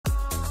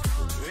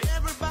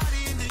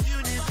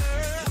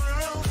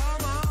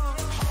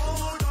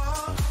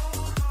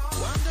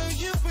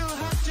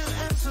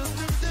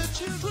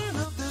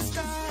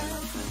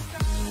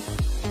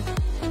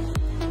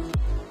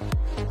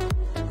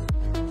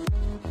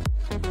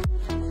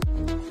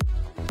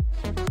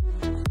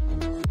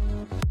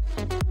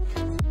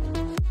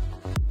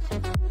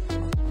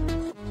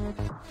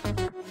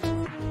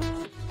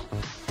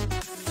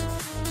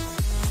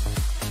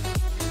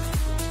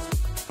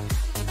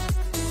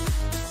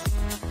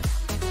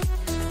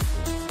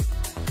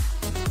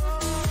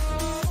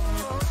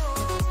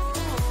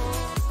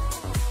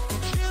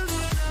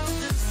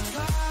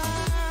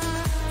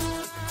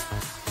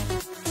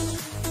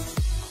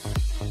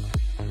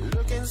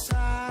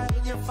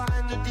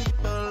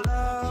people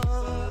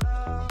love,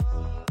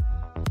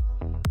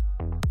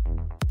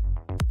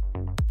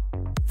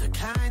 the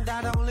kind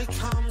that only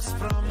comes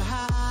from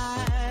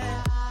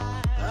high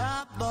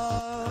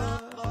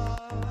above.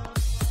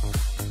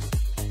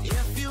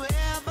 If you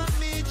ever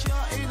meet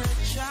your inner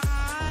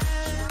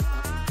child,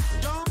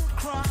 don't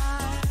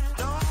cry,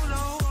 don't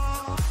know.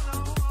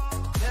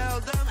 Tell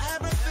them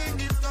everything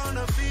is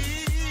gonna be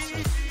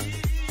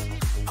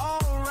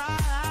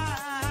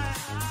alright.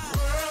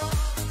 World,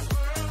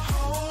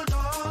 hold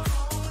on,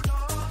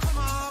 come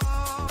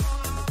on.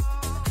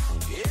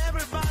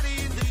 Everybody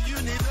in the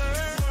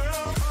universe,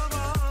 come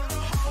on,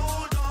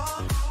 hold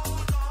on.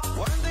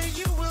 One day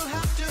you will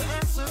have to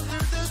answer to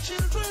the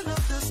children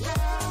of the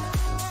sky.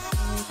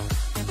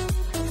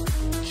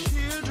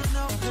 Children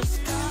of the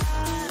sky.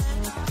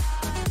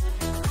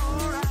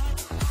 Alright.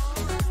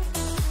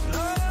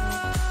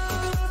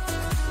 Love,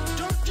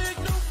 don't take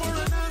no for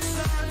an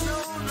answer, no,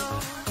 no.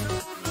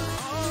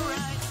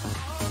 Alright.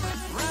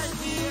 Right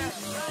here.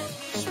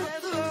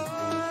 Spread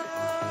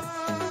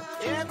love.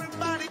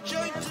 Everybody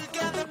join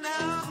together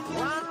now.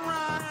 One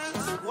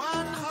rise,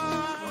 one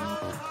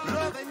heart.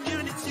 Love and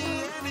unity,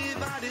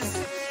 anybody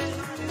say.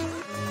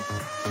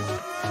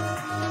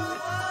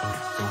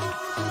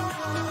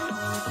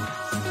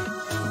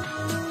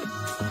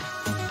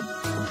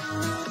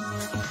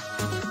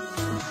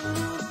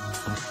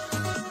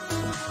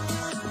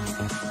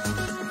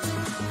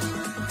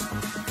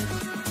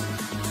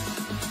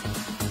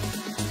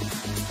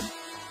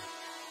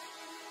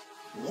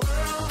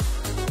 World,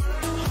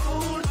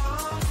 hold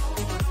on,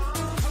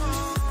 come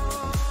on.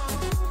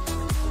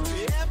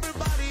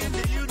 Everybody in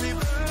the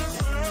universe,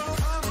 world,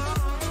 come on,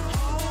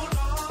 hold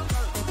on.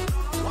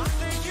 One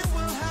day you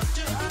will have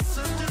to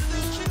answer to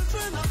the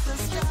children of the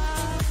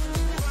sky.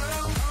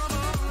 World, come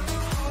on,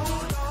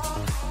 hold on,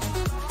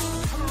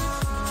 come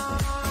on.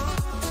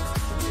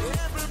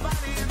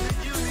 Everybody in the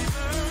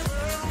universe,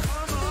 world,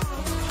 come on,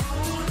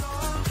 hold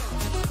on.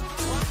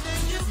 One day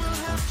you will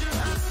have to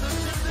answer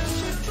to the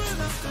children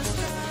of the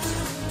sky.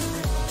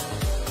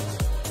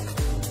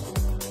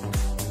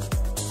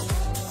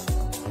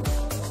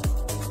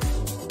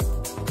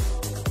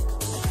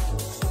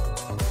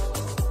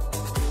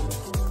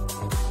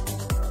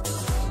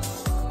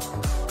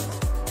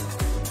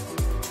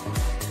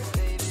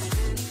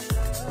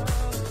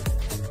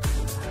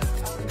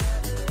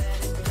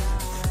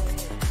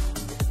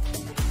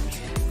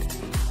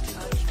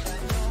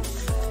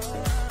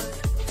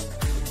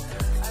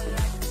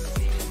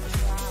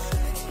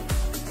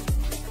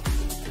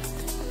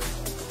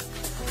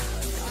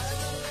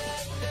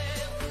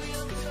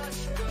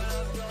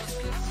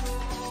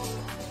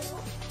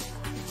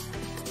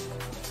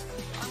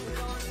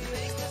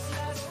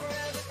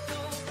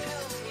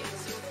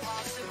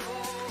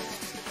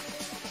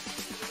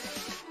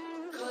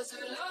 Cause I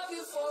love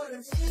you for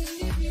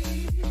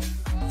infinity.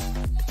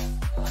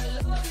 I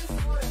love you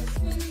for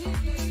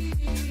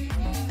infinity.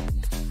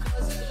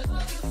 Cause I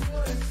love you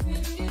for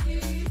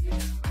infinity.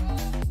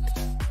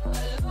 I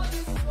love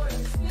you for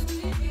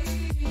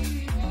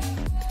infinity.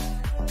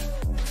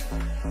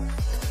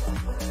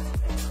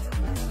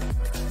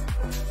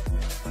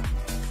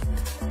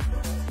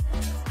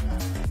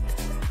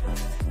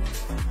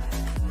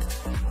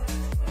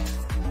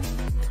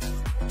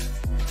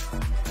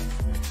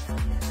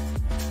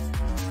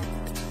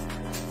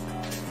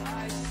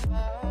 I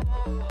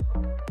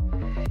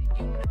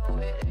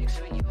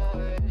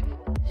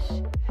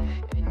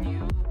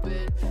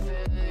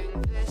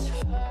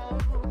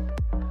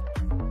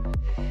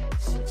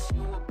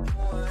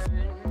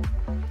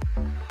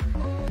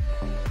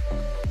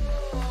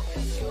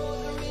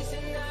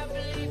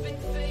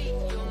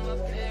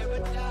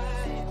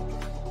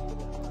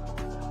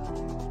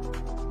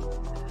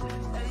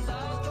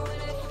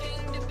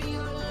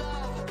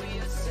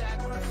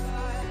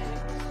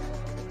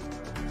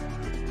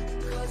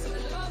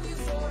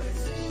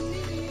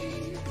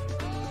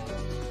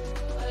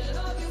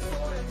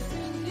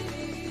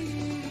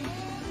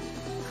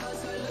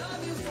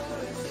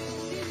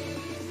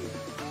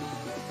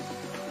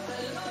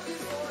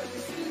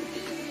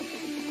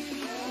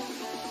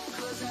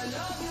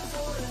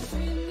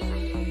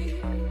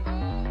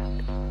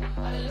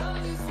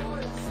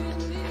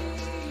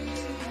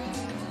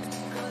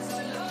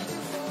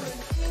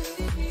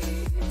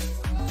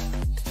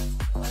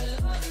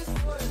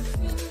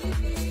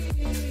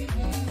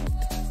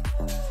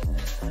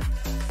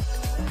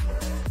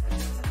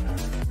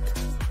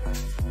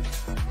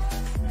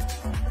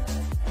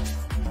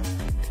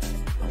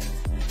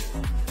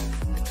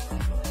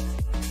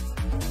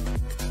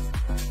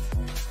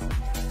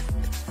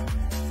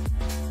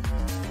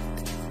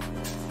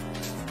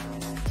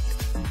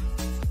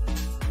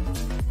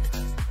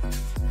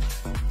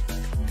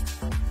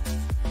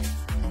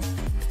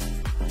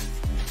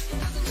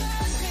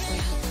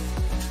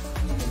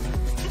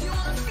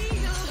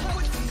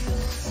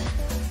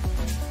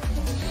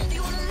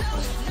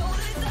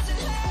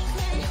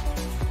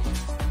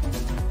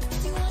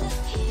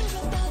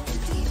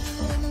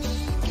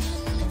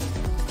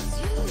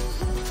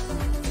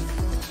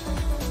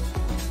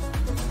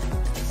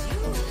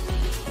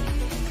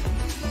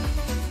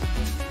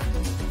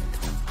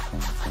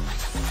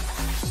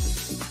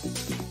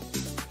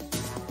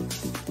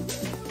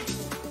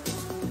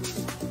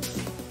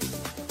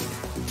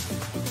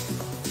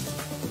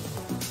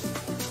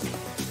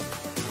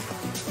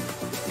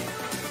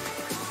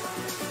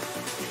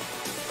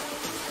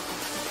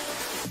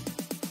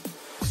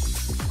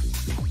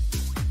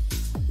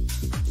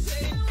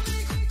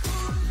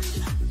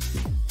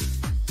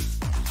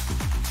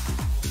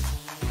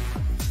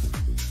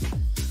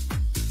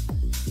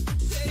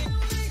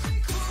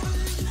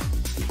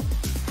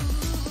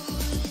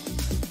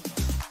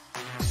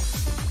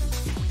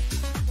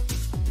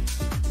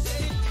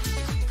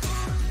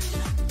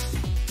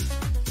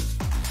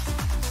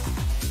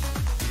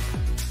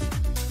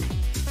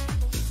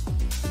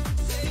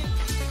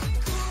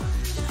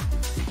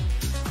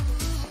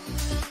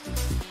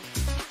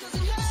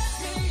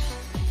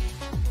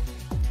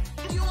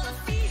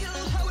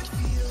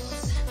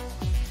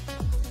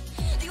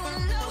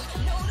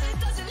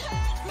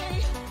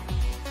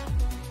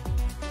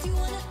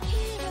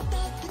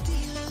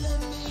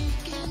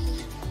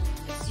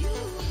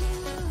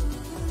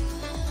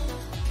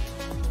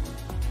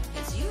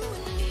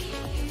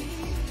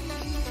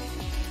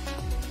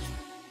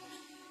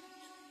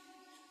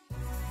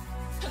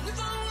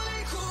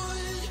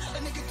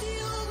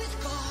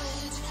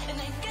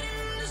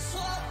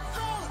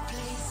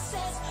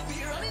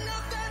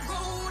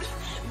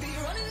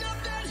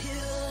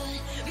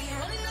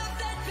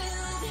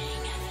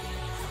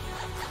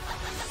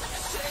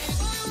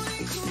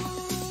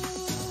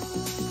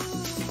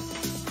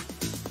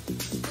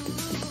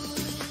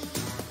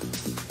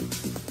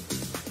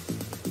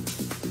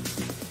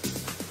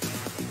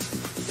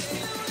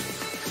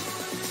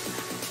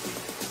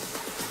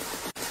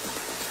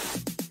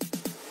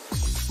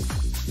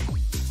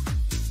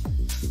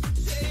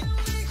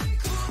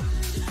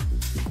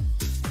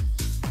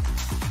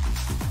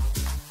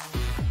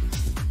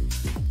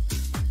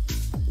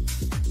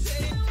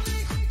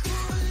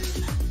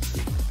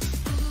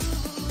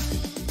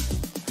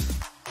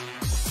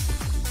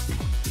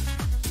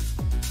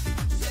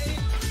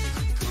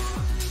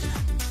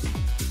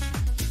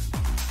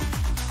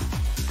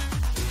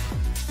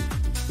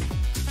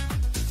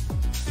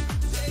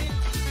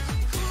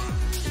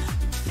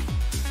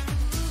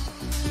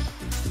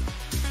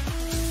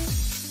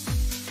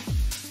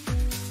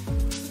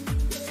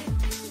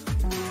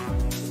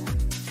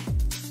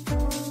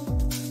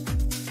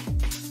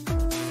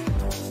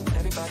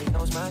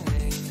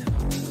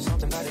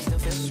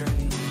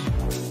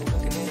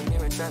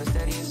trying to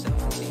steady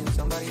yourself from seeing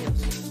somebody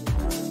else.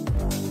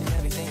 And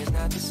everything is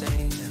not the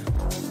same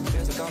now.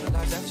 Feels like all the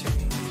lives have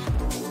changed.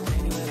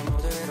 Maybe when I'm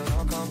older it'll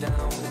all calm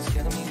down, but it's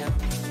killing me now.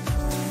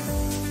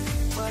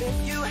 But if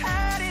you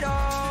had it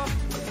all,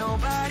 but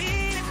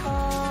nobody to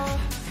call,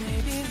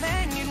 maybe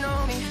then you'd know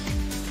me.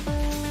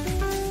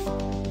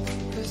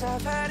 Cause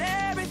I've had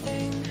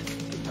everything,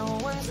 but no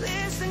one's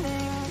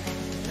listening.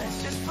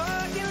 That's just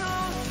fucking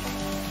lonely.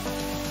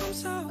 I'm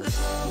so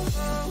lonely.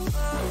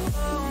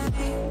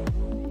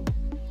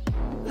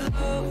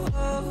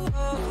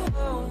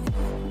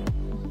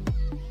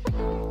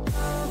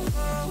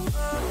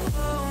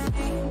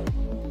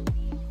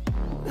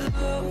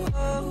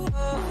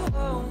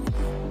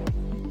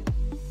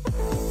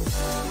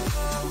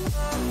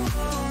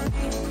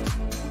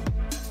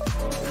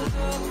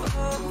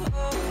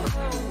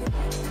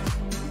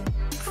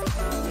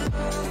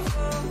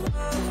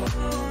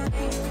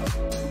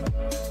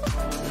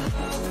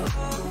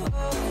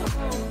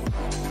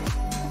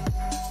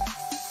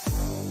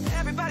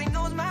 Everybody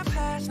knows my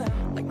past now,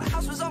 like my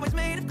house was always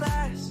made of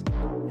glass.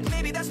 And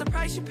maybe that's the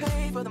price you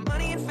pay for the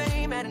money and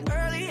fame at an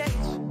early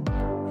age.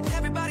 And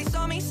everybody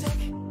saw me sick,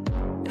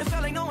 and it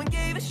felt like no one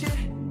gave a shit.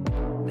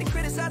 They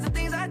criticized the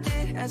things I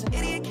did as an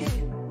idiot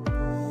kid.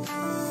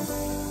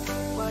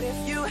 But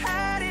if you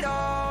had it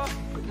all,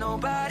 with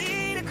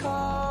nobody to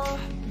call,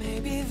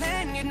 maybe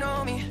then you'd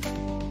know me.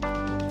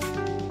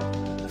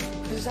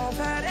 Cause I've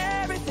had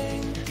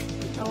everything,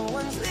 but no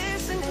one's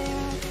listening.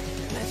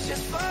 And that's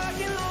just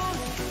fucking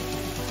lonely.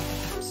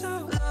 I'm so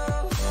lonely.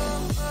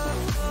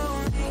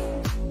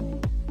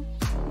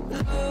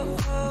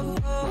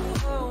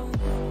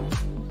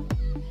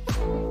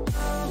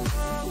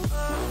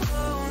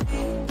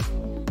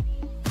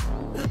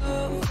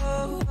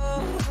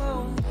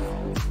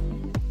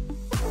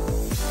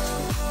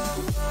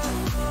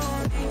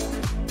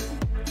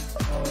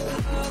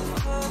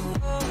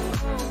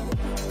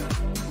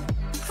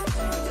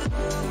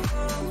 Lonely.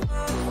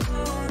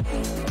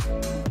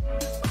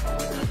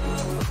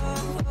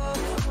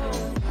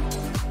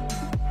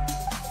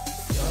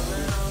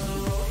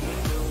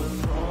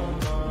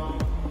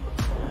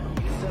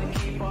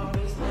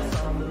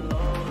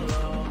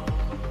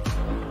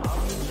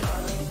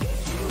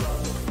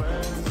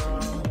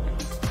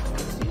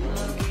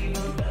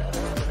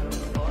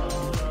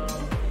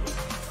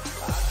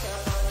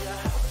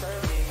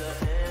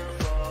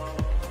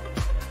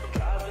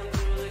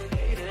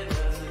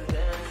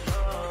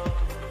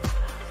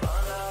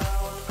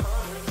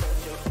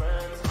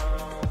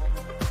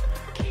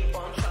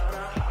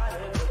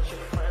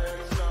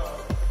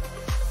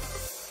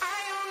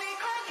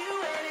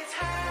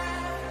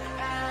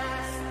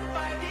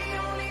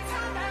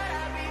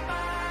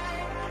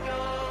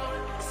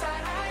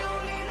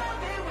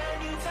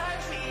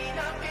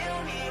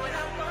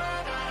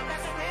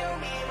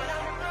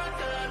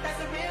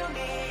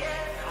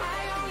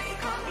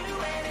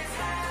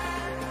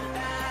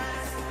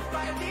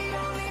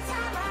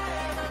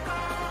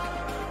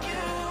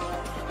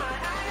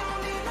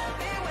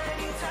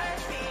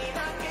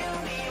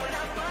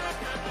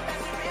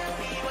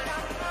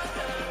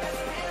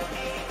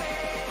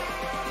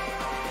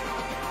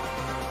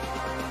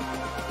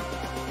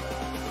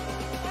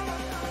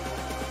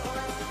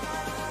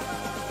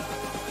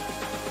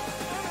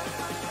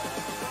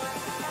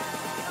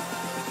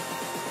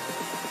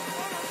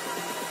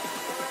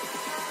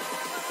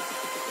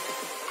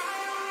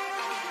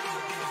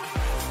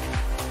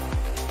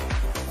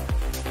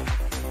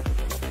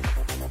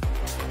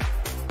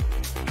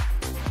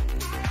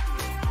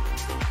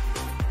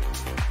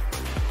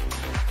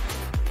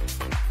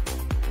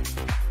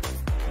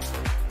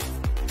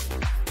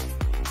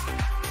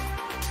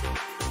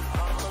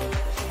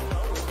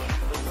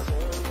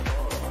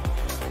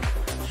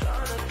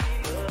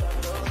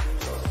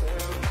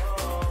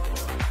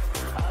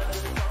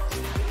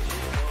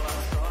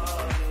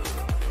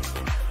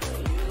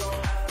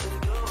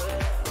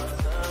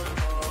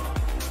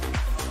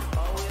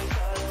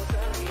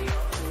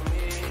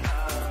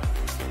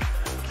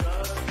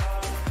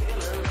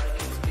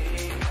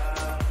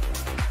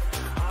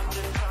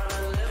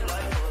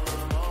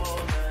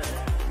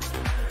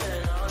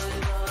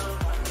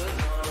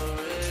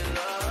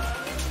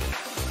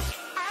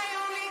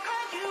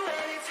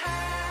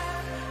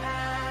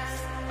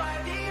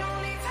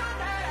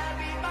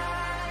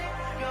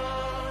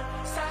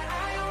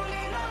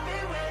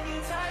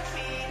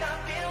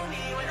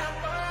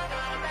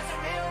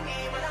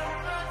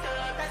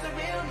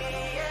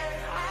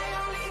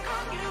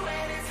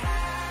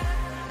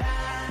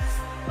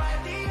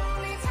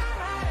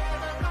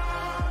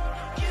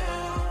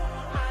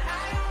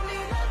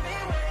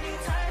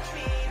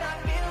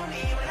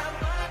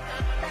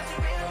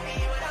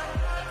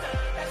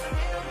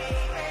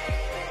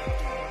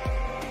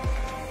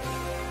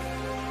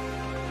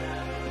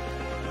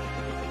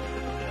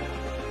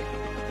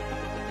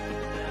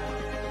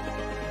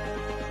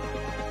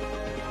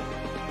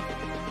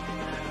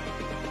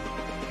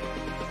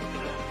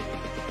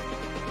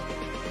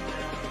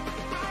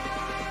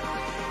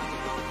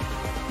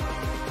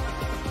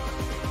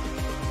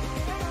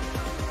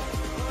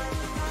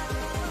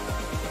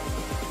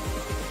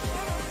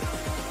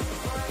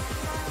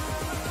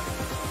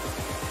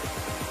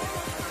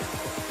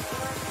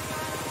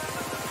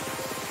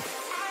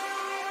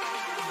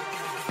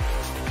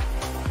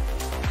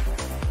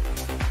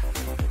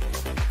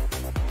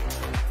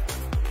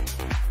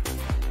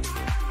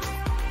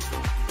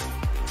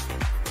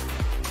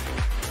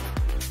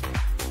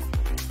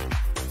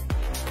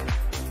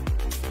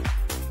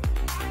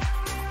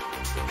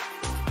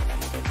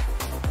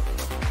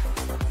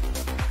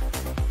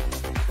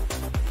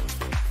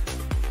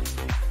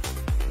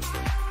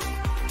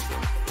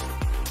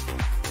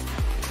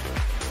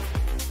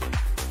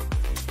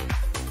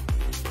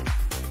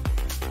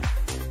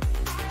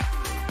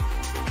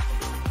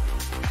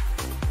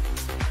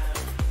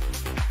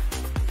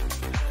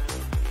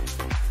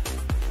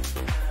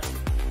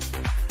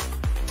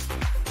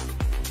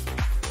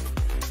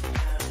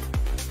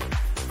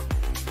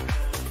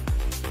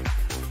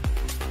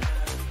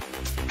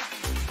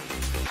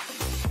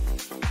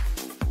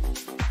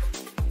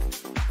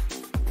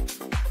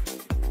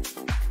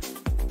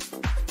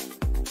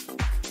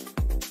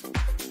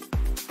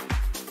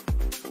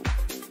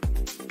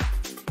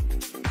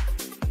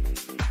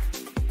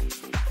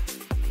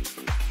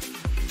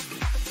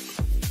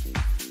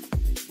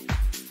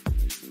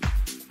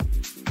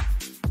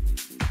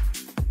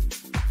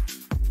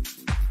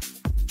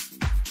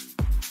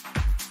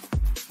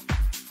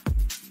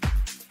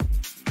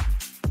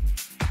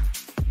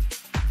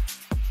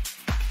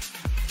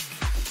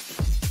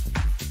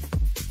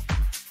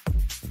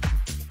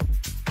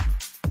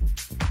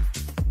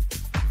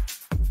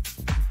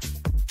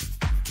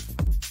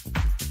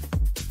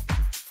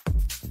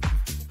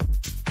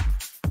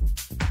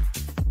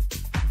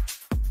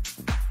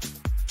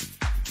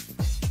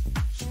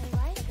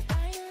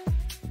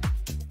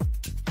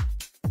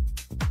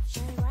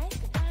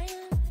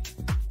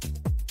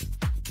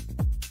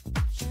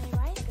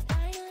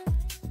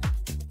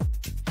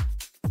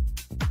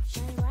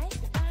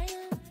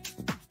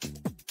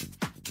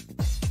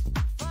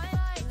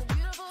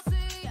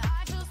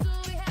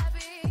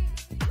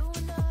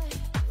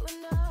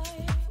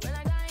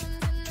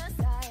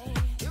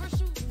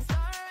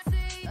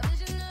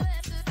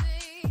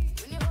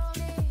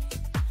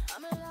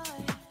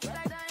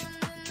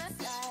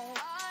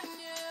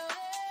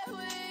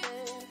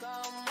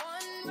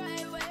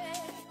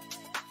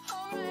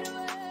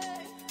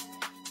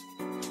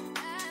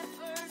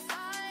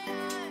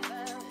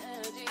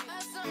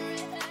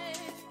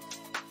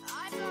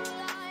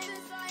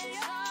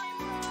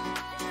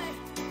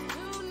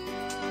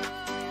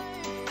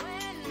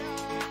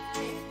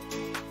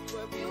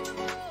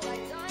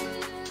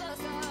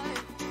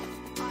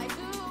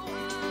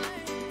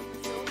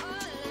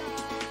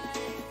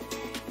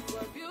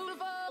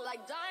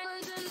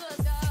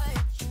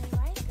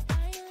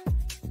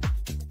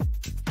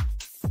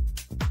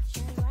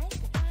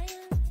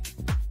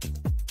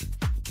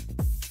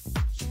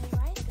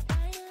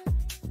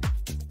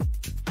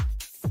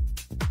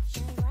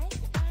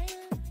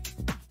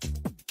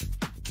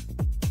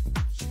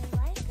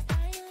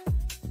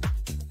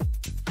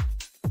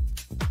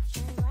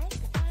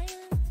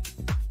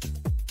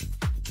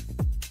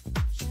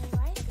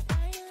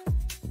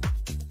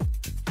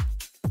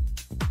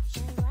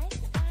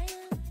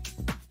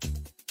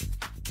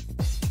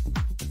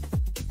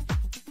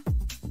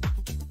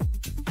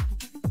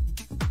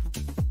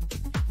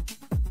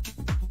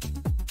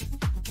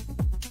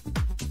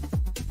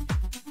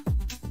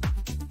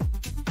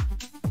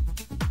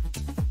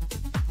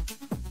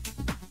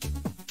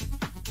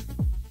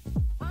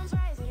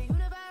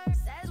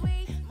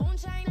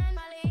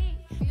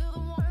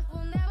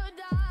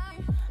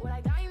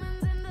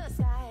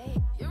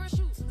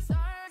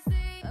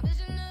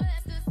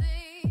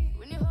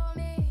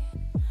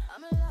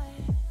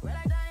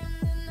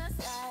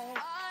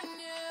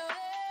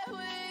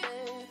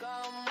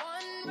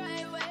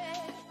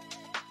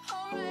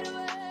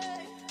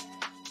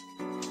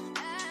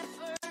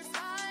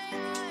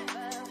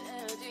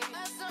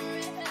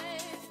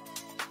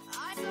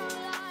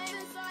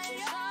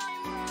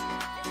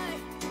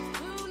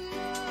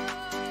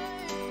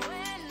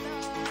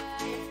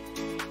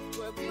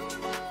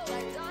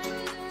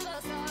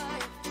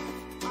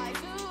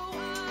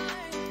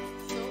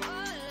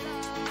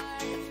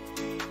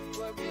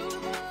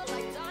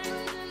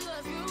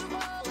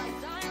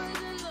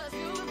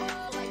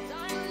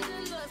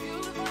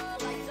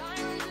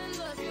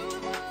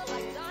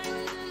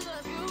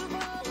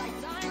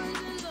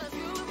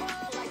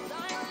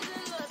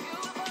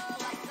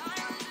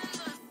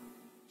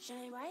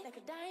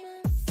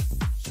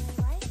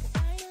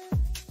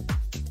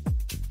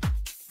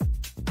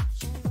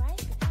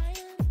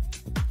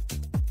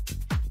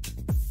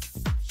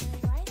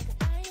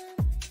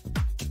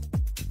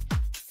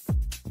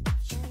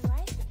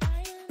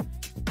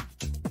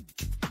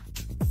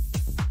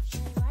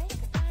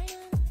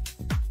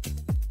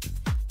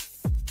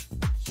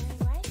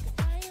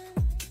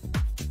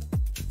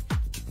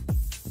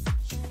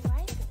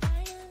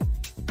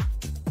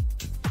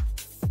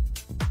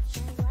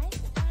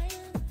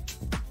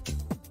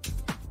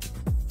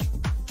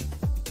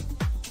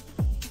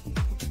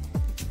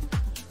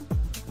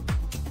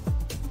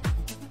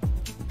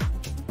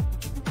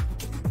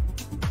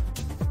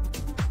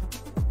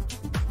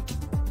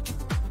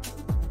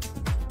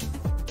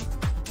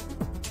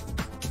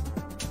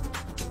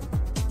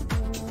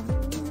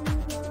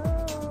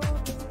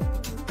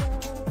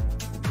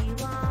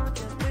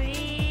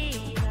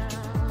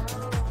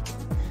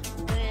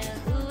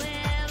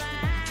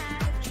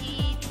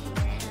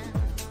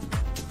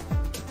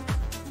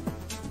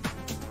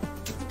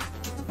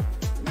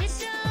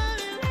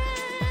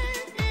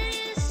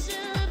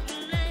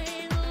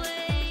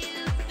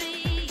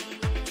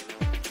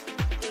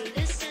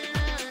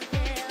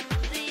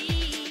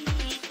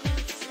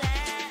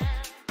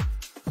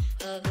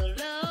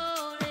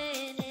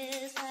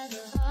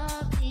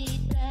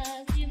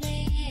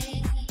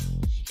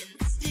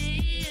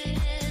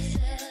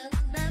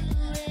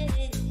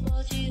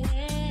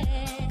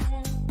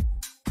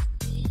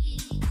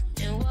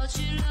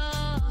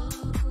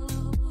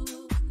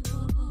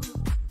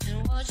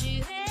 what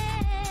you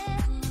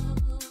have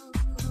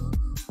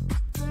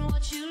and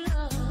what you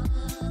love.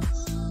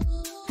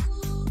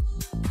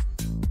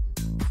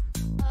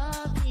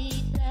 All the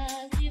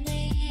that you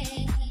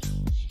made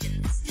in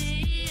the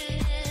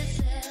stillness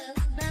of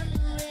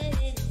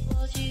memory.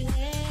 What you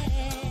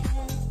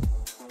have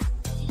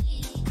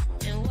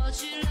and what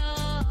you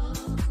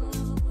love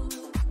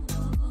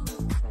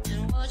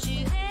and what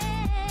you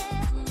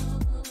have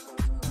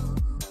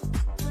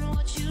and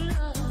what you love.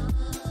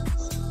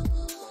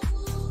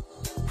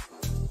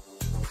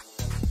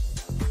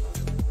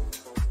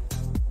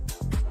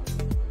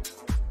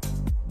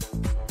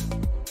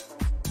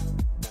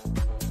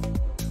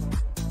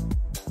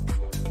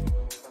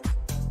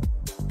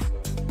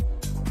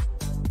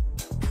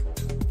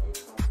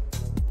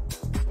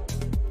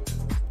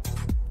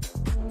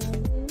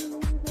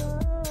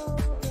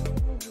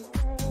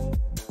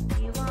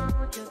 You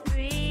want your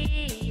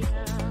freedom,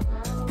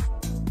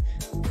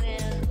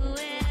 well,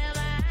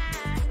 whoever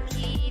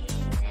keep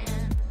you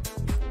there.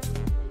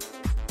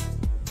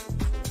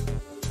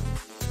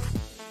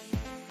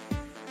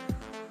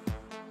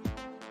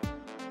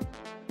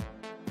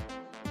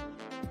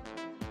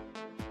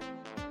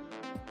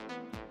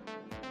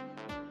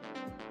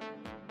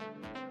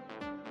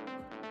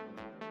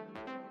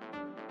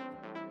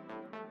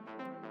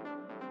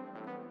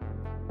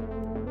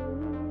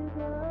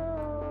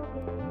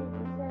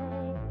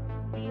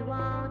 You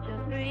want your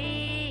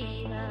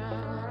freedom,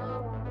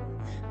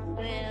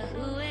 well,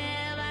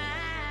 whoever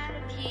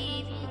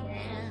keep you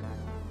there.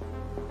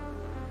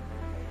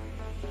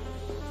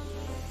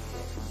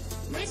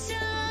 It's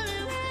only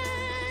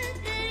right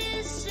that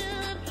you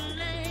should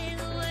play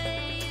the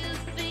way you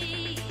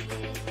feel.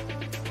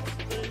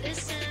 But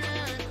listen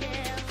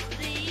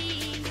carefully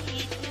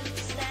to the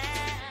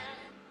sound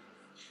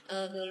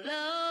of the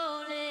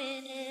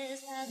loneliness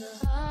and the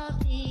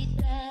heartbeat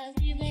that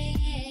you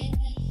make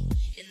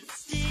in the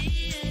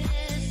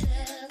stillness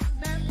of the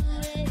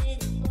memory.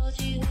 What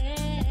you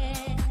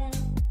have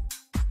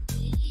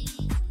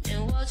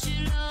and what you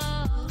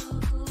love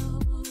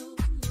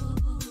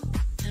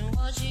and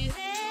what you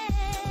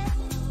have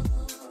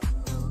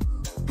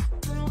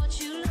and what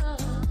you love.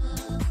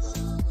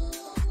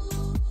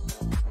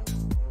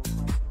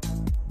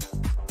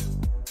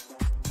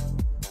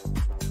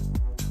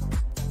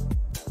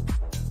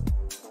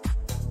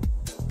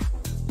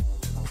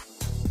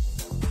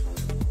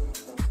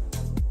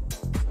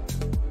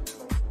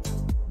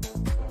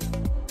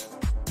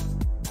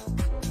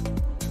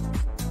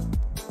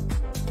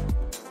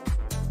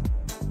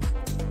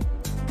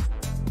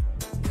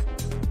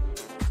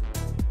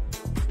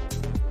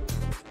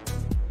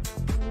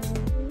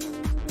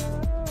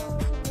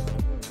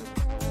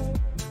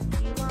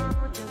 You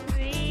want your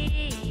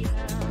freedom,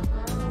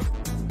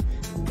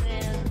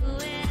 well,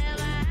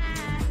 whoever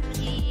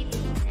keep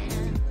you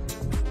there.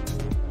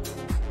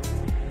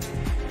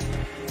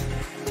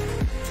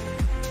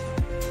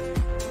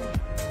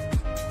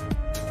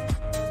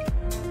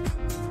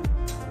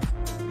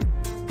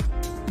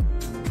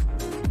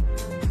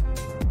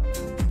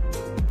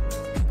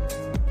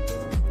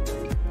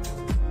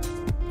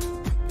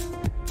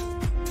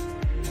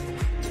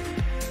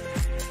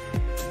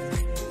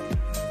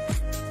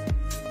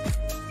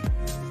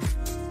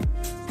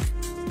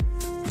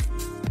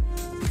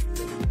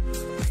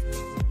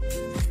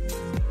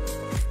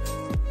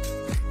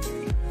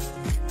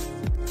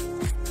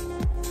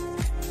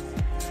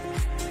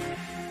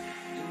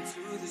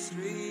 Into the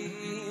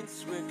streets,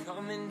 we're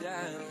coming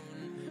down,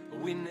 but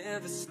we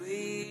never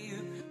sleep,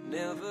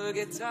 never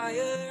get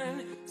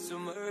tired.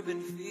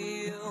 Suburban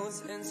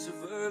fields and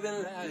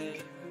suburban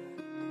life.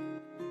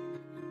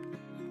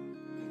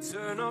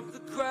 Turn up the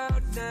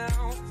crowd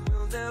now,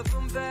 we'll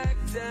never back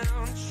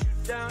down.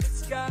 Shoot down the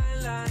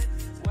skyline,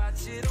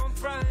 watch it on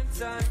prime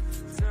time.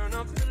 Turn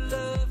up the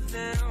love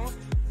now,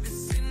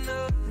 listen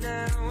up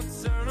now.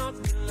 Turn up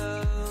the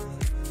love.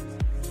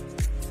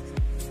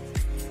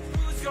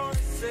 Who's gonna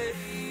save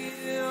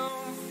the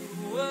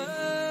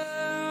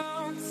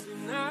world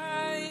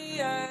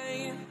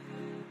tonight?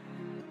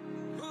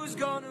 Who's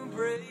gonna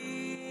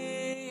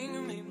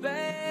bring me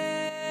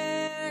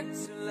back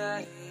to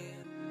life?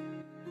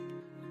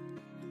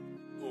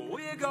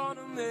 We're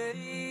gonna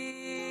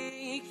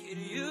make it,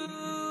 you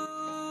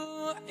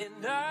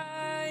and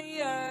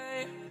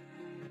I.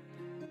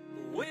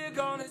 We're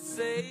gonna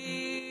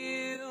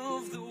save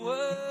the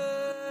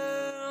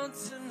world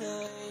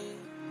tonight.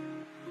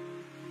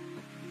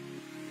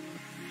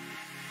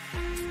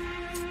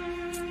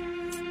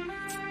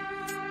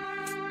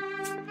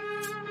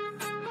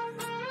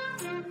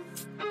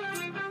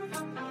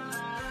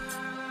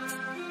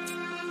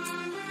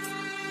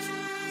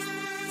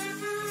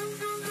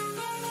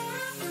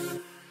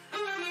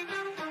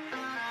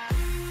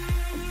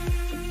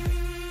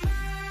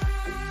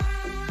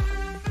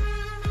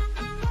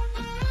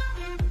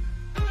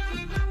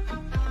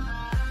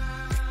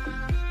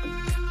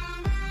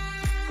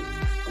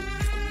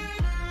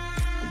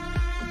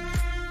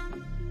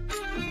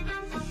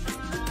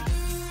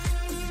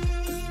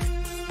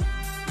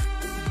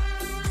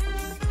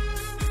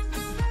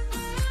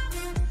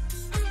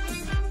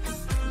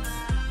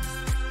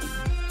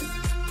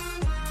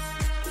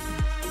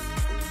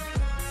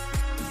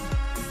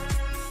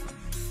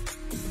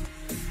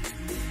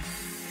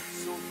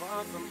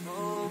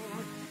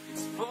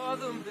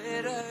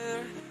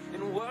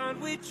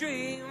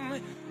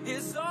 dream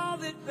is all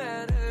that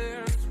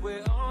matters.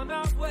 We're on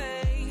our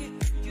way,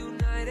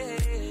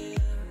 united.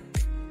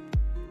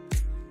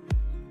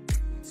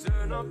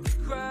 Turn up the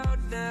crowd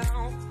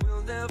now,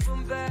 we'll never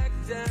back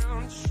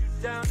down.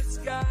 Shoot down the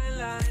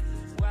skyline,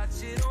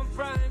 watch it on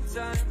prime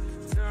time.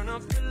 Turn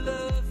up the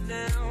love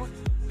now,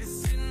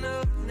 listen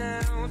up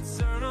now.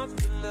 Turn up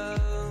the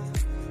love.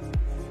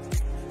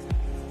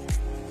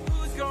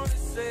 Who's gonna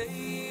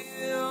save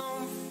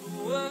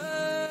the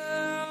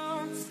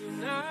world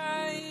tonight?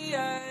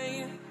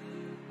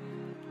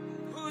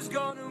 Who's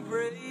gonna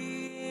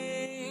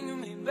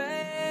bring me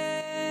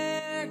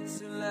back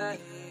to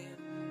life?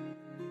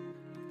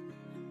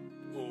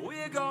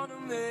 We're gonna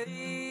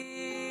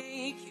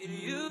make it,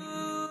 you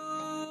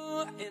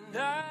and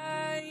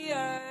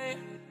I.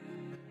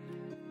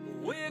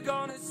 We're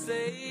gonna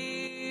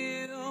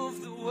save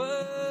the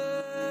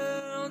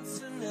world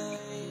tonight.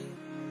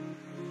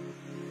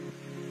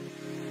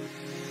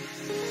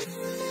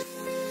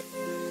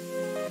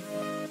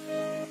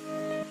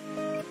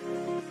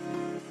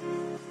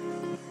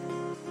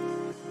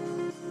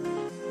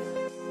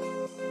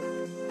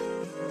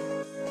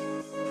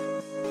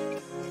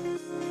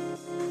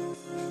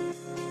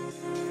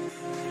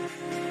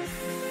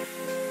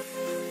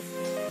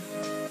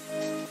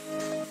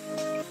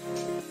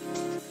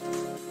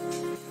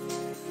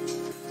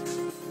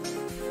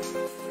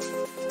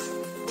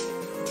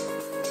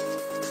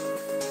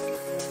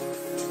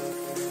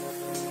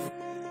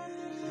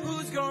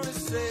 Gonna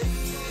say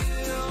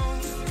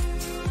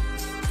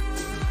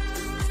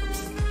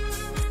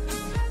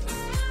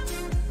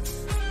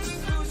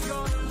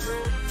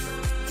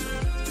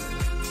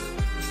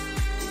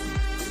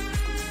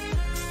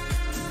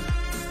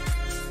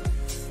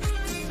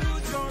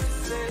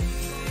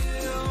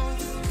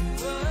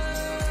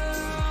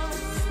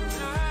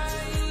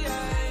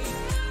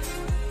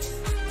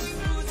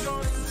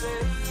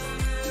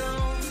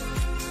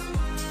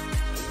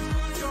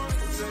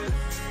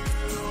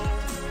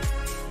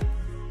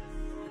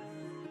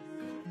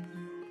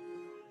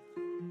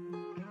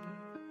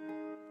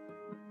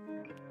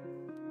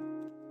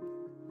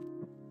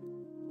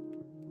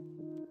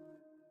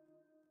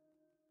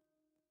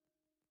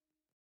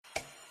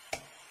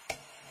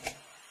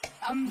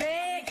I'm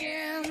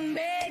begging,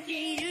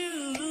 begging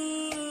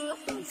you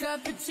to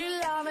put your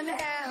loving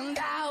hand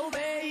out,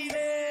 baby.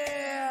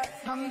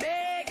 I'm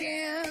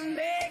begging,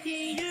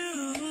 begging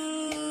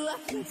you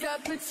to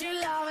put your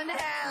loving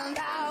hand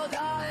out,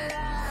 darling.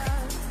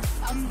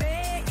 I'm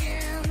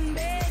begging,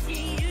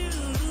 begging you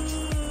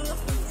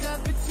to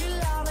put your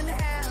loving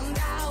hand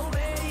out,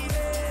 baby.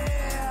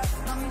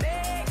 I'm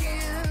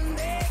begging,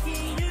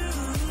 begging you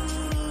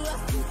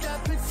to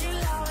put your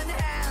loving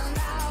hand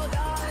out,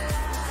 darling.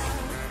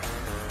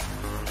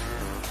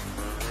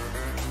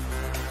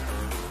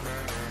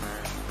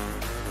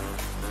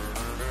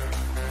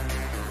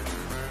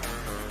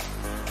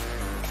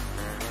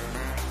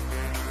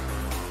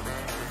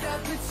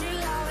 Put your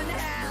loving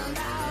hand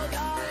out,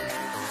 darling.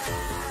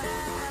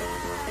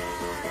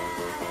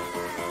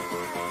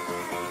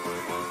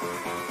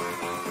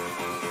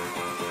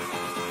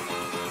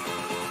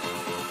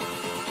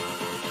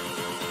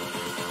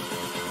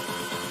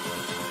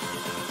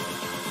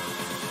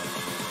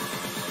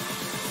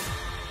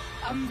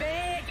 I'm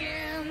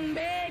begging,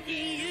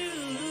 begging you.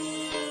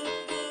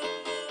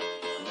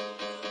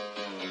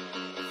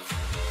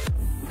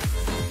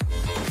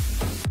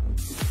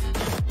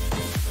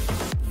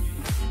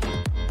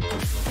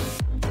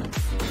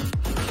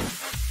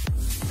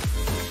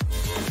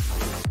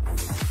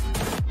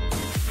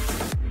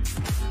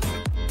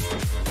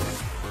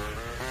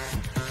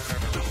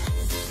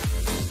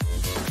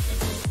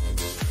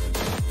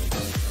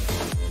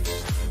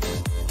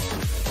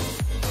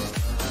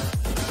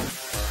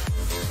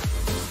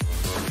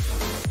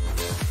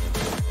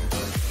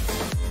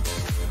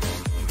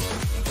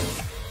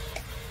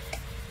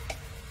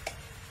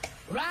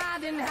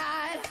 Riding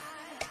high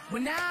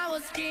when I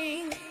was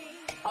king,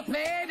 I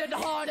played it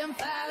hard and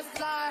fast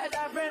like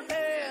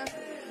everything.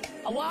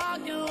 I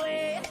walked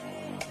away,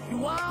 you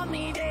want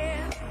me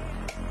there,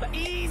 but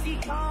easy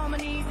come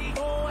and easy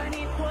go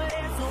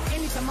anywhere. So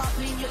anytime I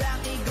feel you let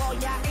me go,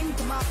 yeah,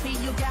 anytime I feel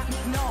you got me,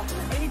 no.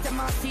 Anytime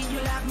I see you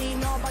let me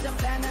know about the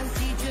plan and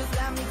see, just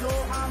let me go.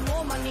 I'm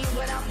on my knees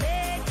when I'm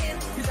begging,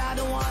 cause I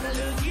don't wanna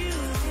lose you.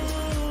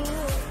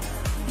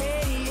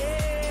 Hey,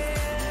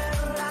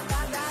 yeah,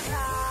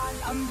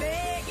 ra-da-da-da. I'm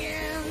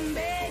begging,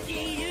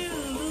 begging you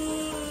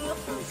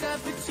to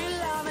put your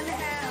loving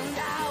hand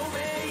out,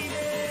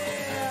 baby.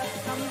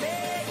 I'm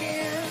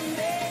begging,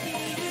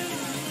 begging you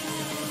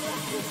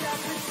to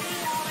put your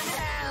loving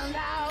hand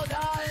out,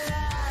 darling.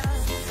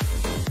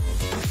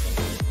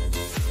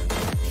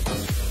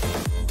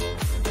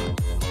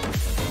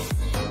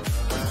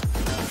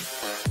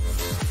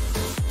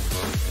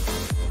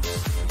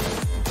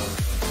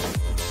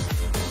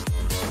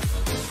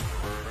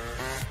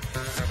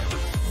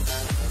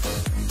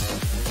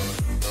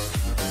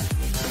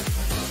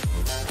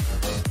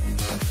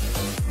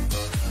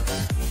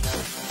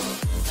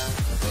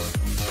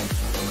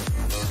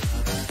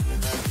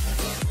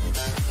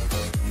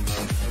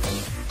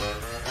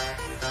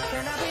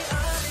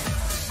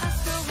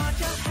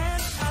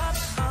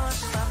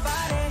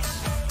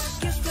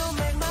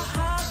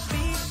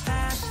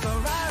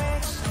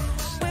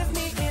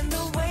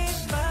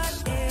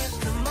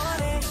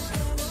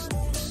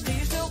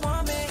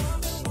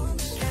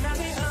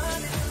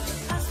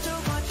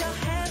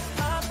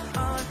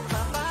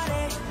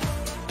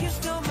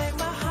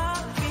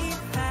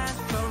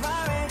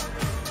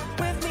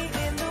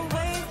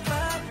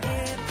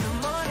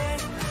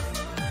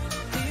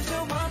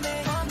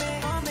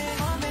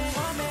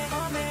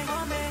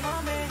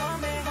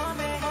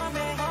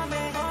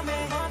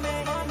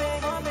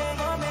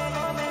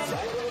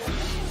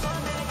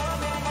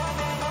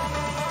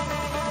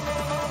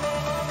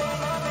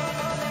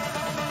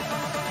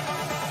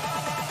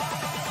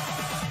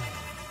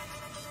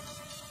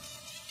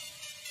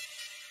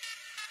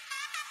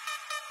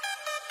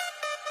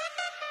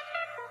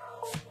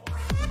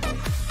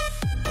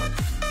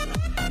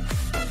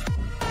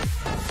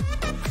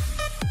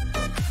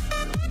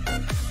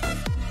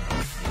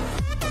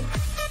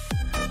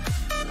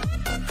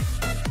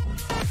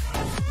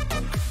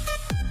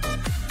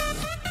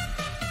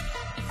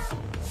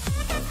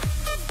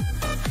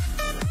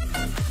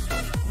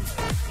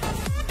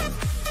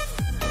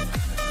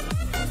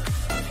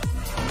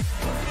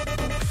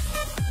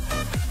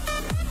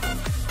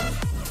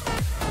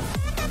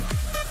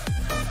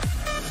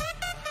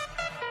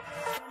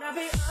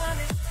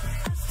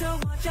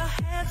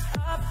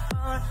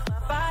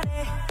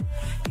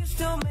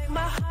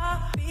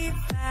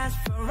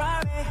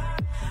 Ferrari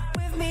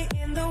with me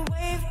in the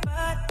wave,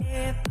 but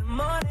in the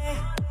morning,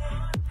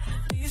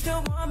 do you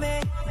still want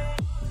me?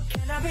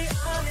 Can I be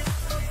honest?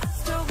 I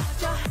still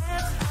want your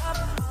hands up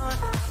on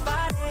my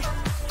body.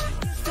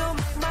 You still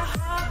make my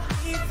heart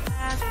beat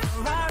fast.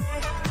 Ferrari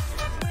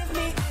with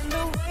me in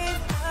the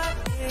wave, but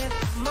in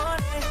the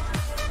morning,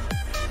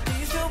 do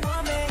you still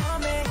want me?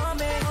 Want me, want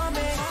me, want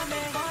me, want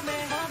me, want me,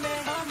 want me,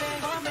 want me,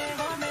 want me,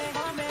 want me,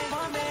 want me,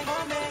 want me,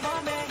 want me,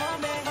 want me,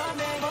 want me, want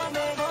me, want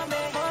me, want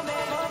me, want me,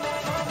 want me.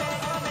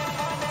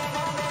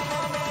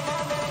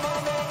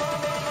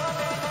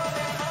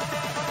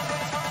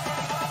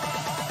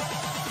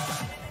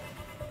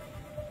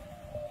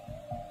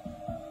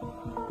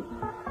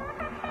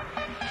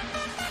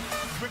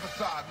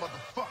 Riverside,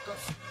 motherfucker.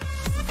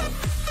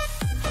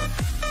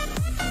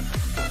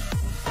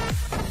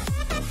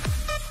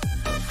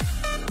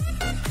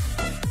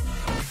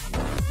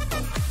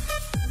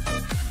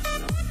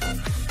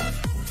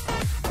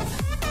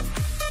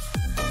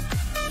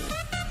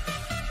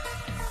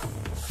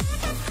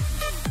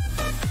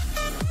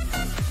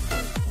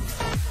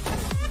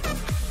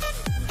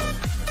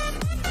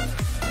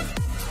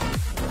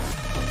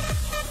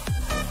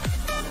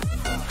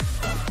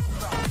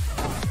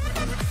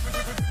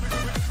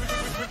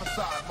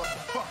 Riverside,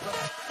 motherfucker.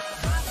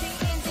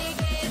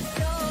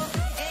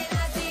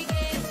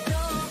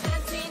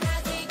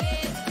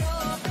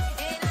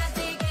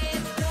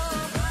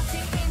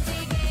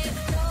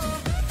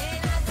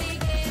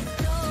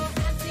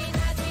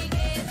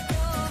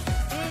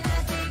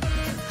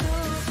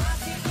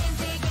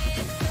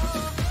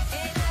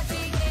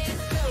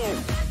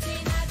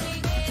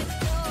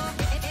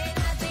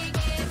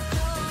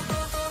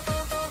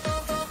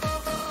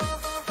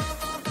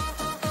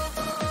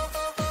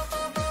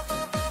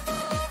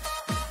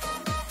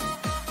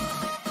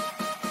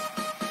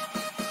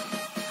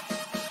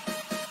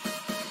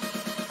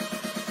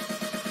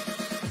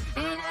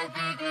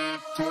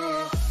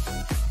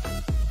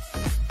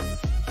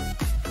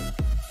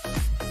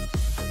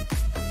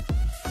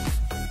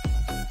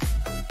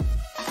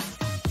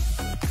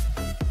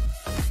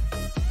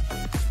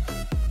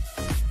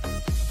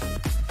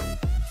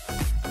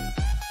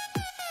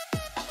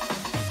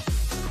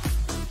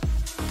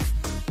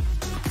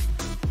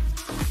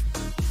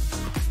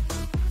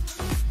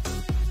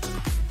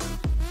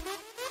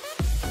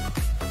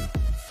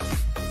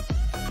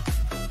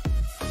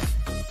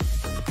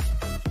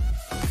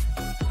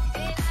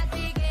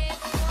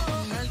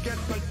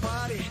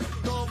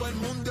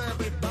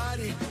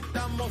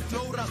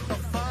 Flow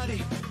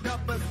Rastafari, está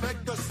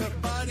perfecto ese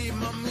party.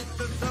 Mami,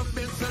 tú estás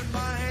bien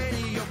salvaje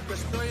y yo que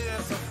estoy de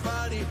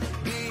safari.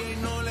 DJ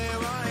no le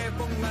baje,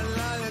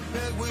 póngala de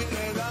Tego y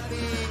de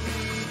Daddy.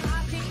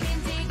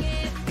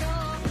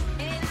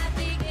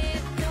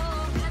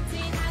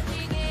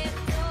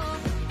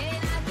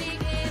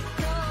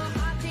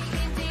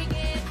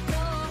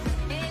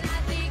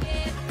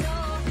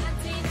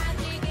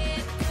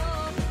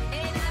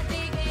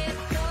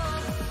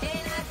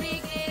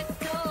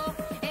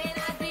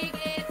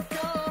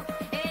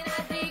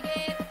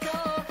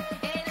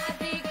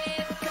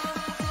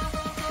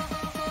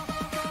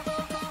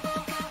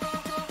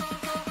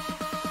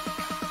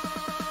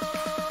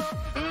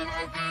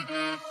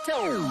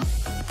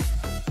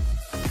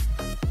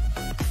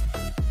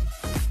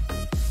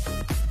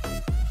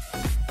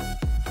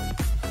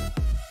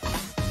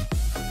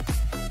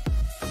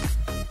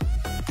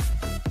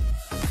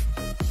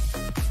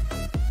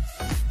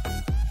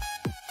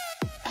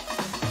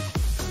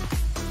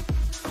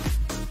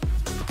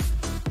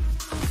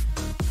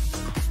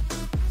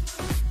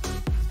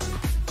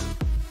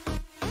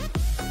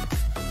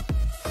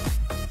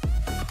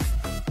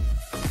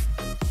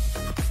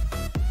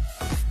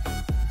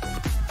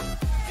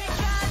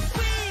 Just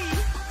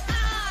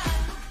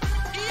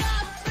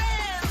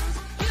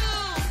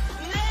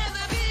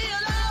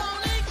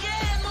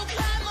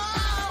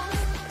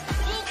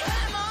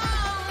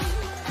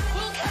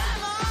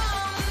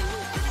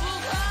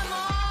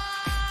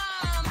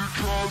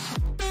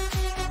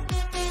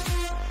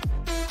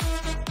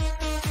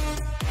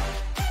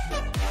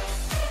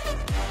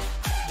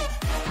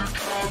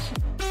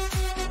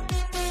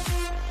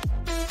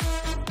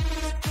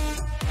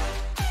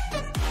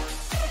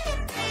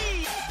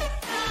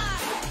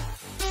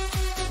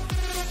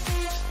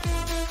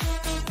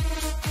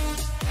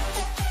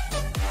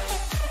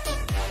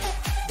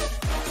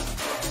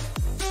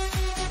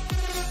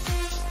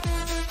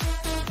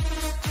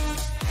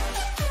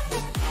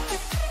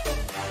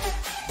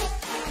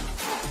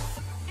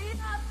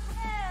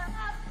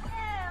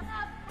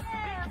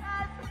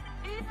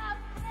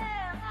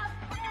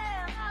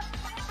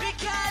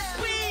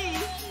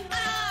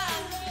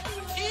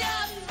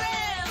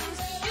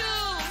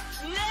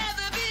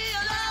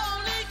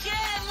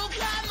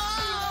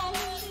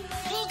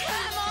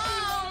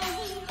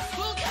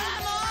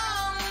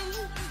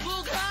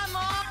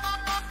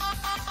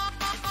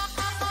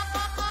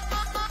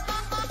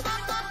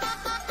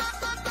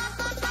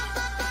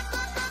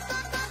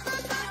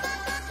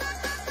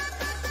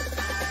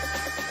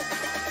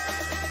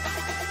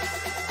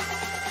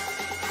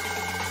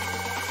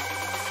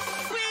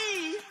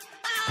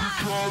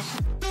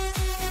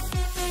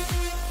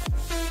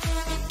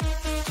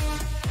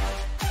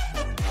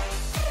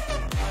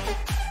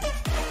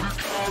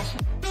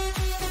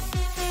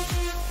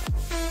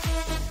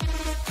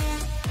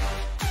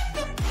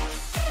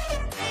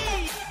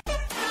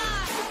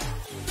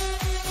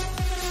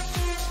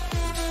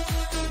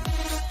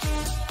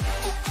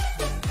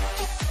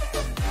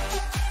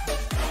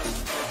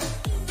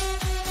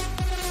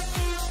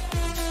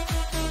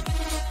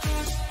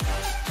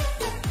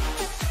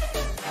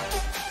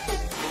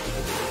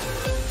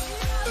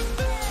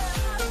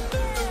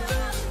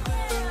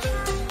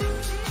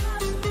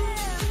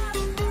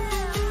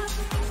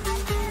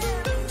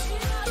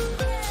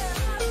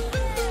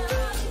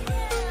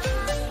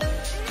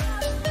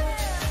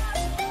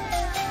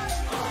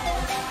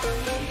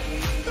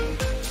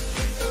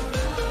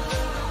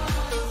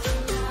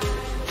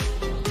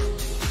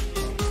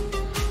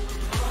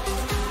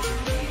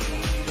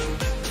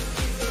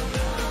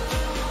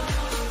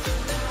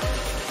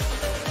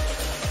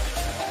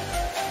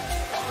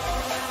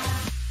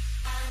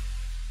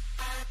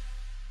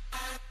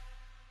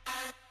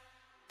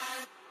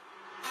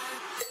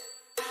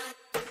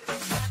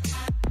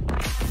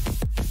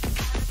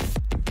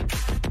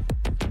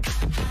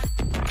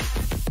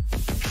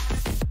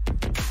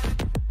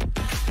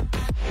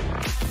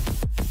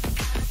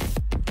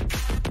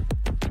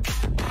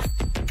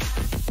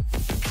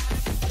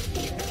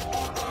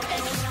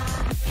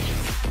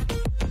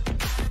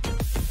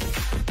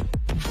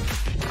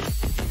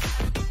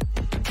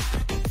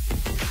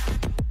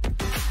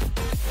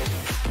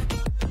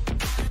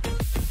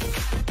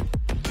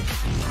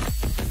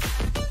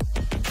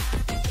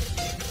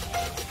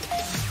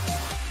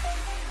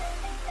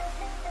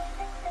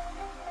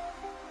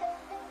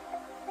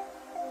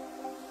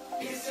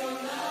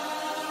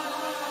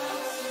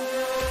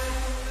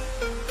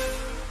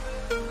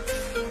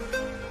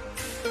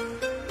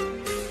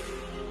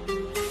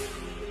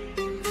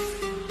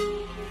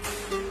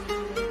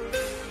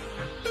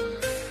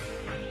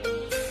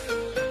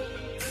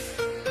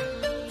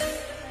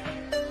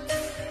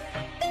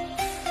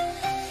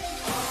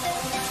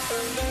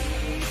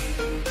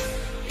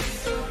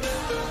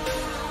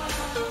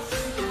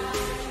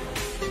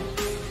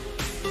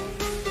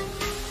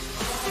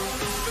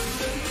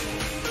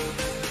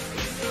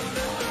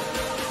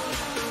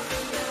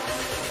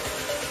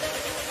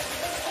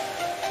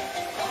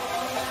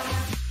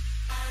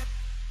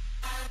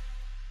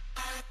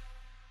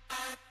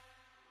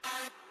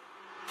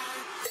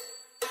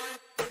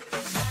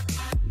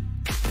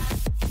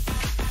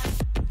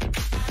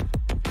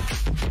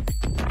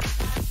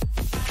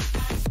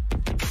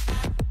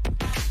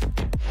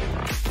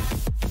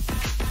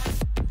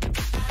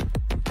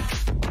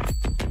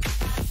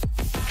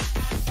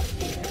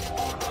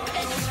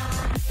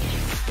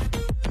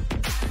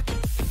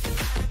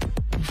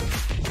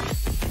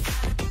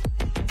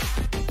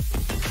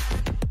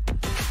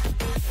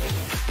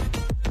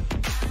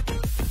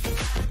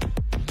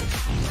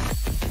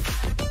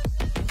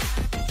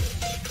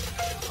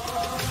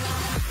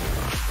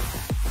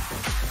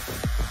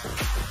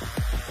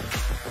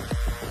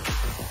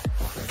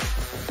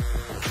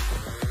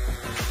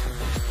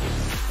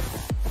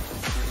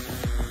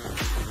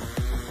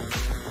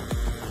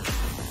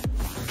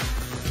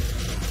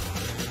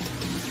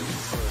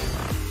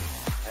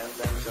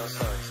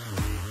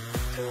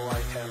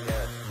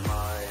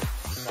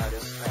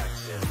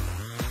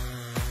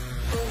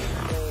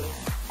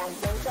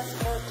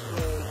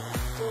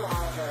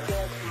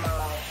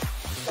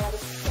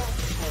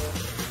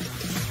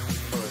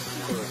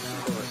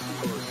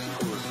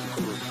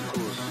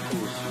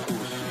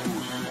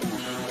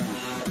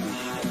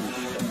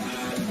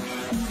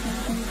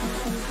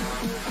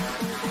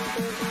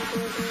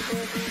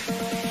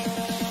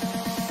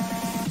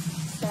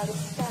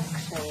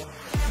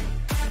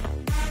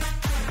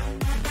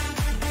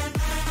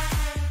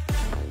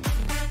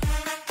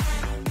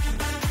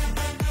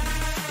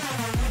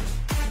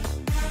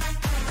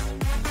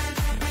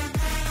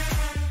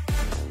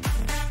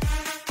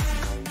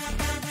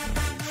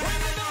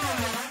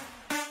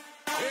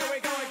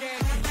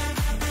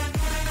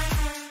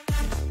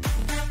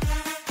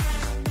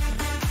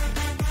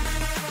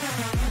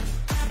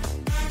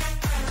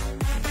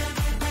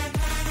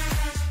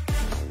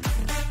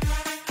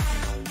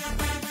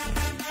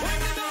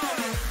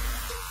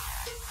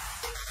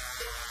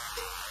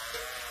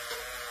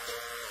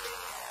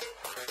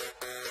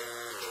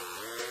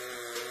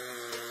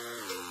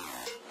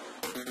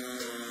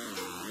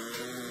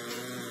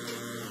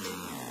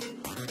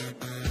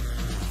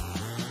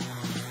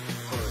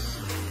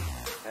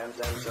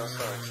just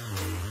hurt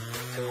me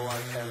till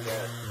I can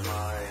get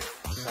my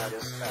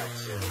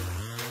satisfaction.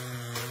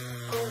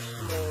 Push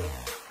me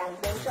and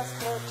then just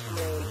hurt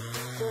me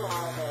till I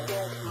can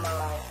get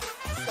my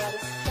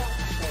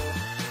satisfaction.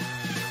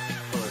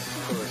 Push,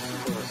 push,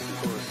 push,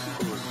 push,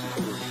 push,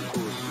 push,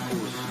 push,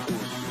 push,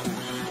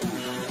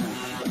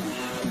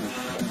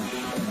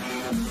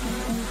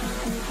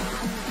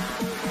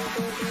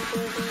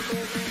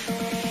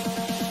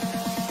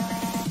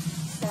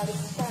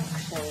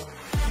 satisfaction.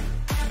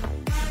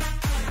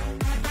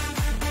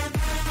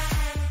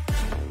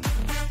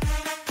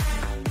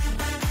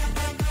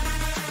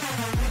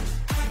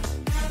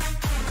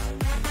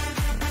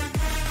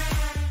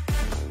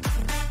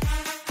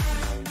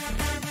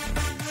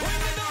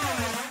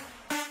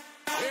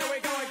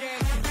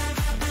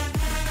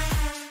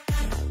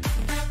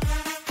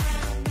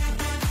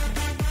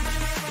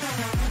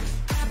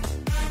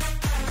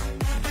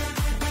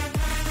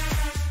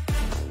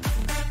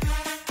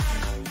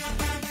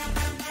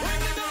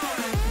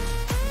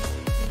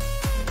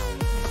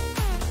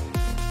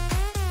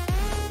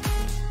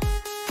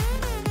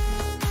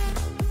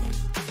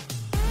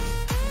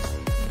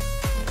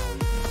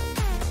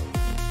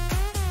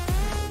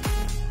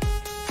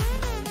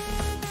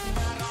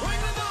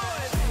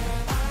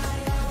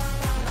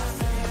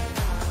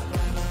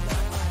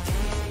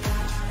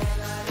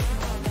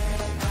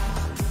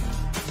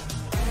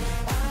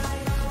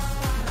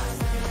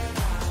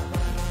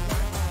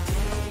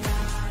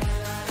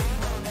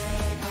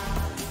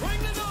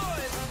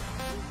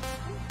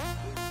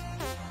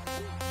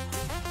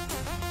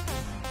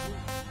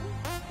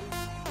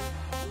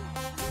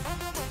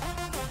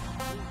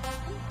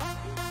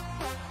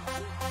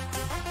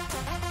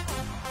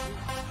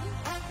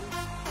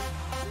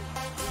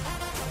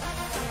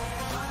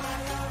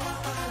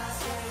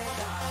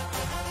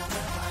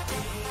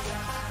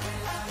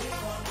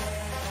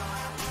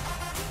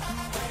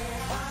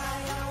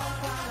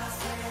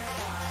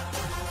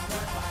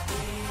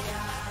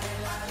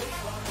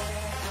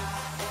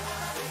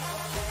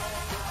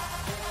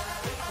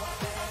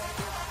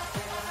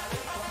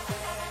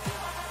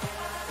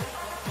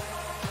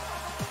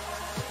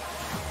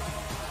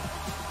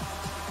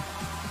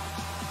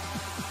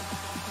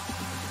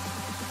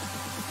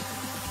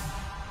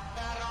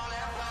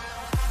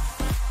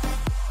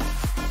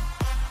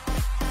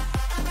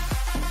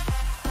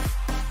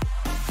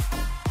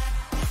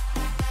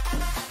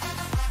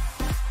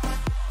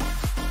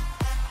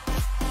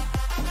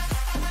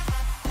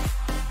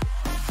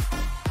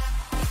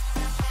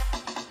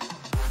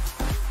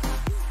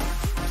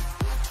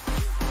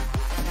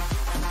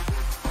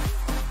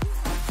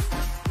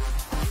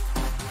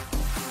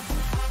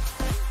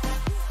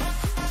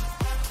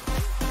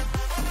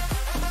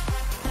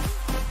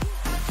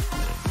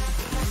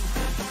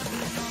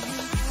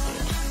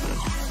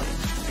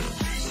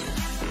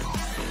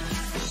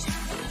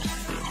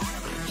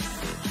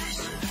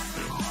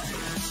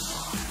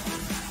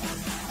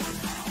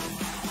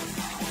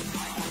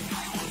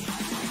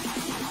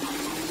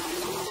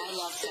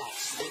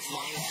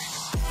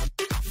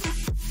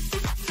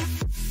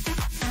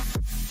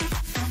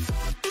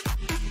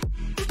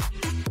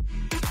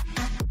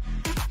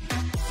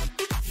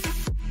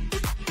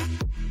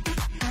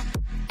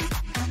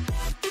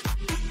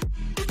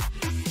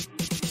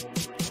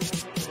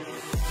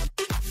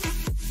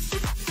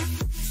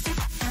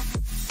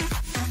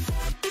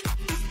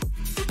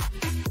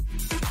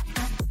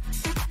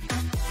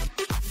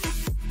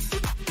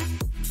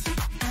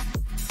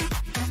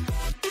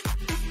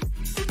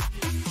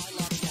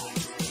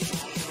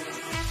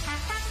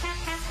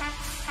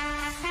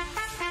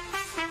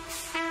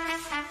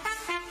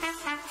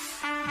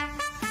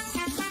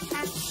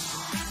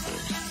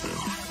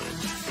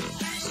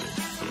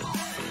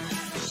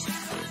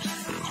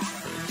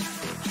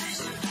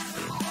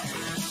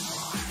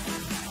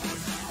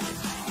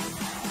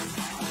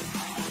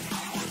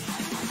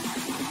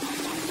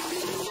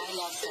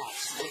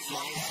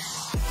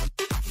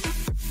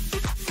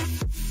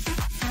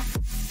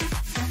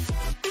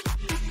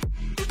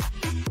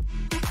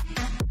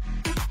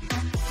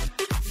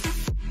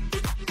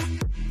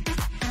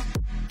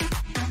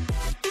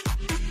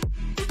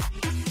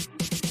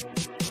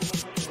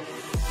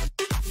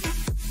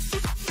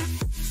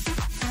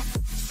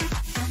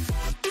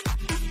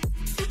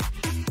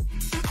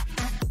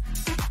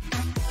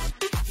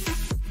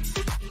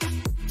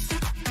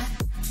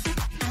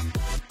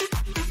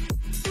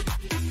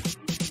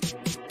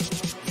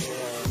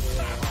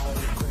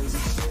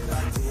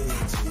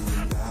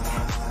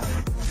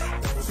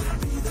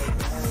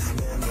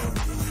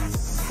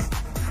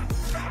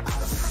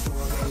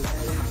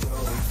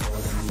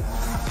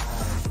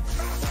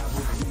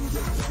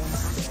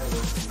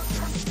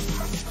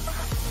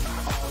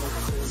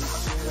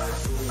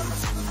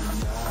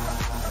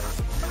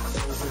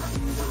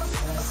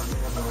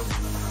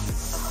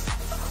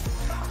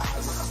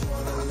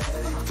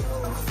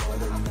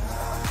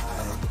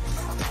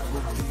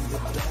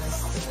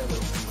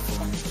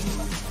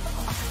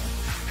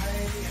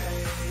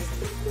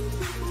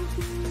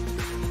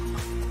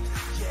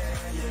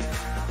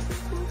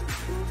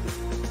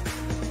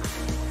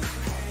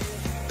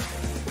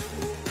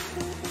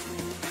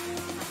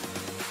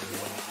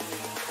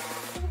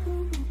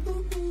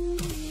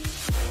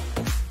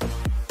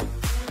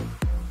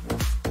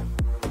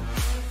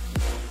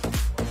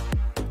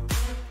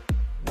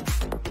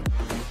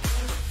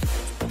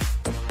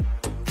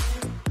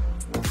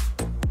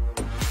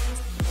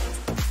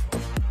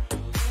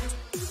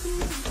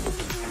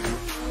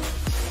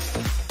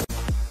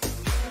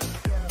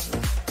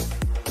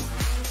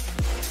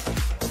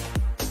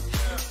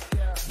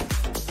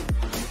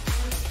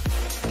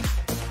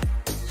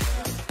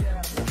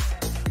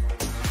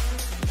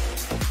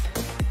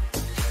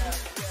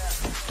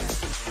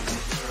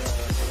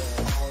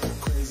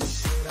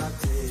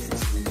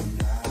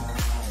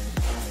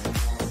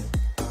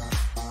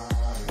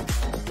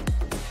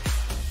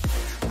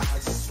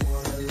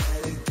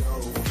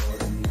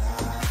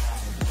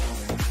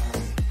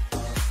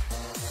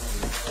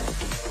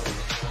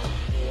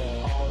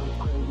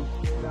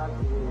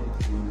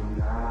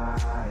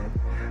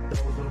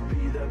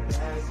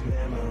 best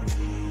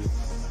memories.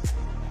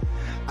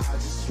 I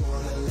just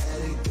wanna let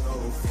it go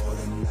for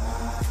the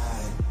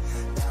night.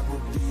 That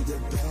would be the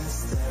best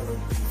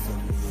therapy for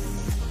me.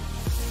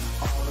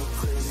 All the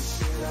crazy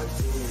shit I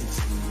did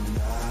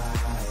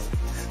tonight,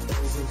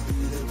 those would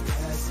be the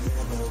best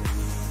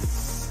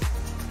memories.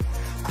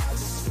 I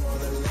just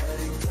wanna let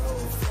it go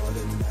for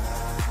the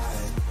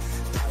night.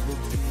 That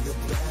would be the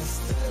best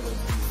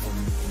therapy for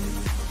me.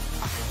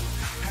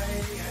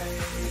 Hey, hey.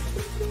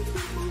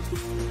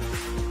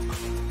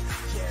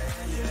 Yeah,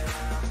 yeah.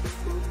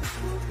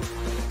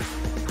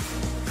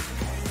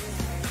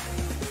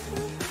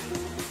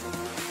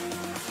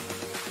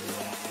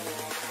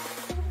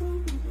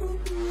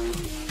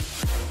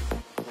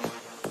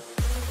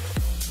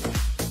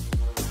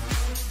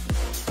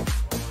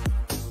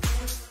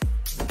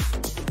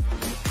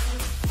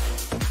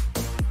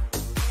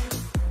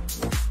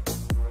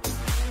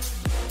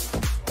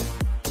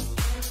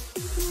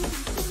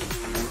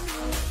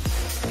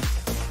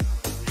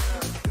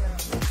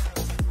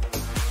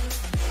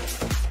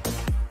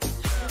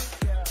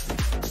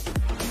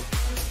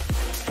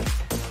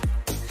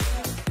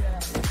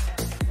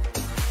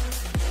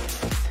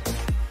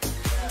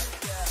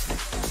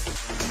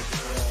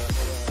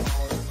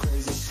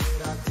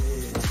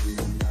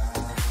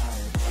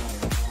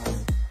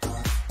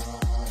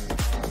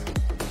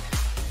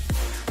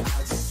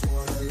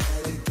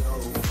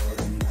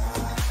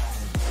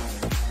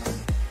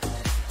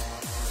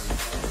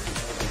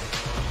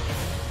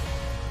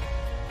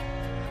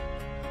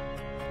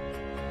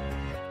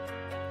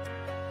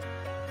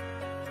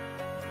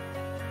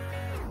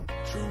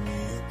 Show me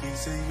a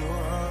piece of your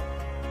heart.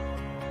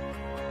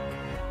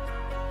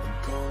 I'm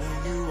calling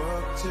you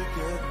up to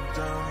get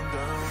down,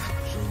 down.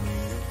 Show me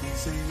a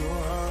piece of your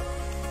heart,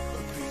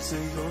 a piece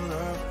of your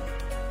love.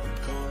 I'm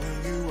calling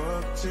you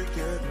up to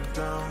get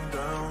down,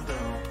 down,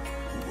 down.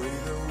 The way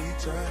that we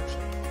touch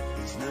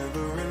is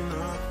never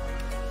enough.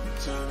 I'm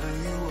turning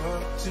you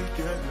up to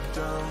get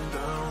down,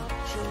 down.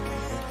 Show me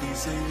a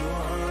piece of your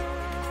heart,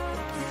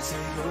 a piece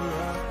of your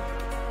love.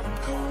 I'm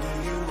calling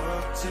you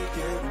up to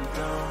get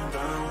down,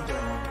 down,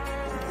 down.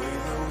 The way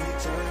that we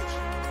touch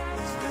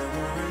is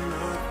never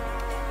enough.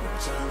 I'm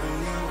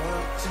turning you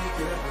up to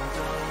get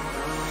down,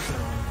 down,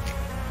 down.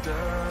 Da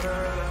da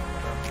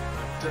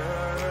da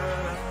da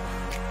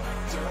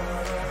da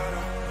da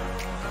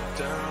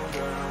down,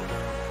 down,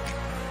 down.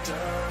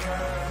 Da da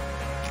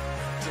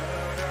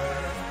da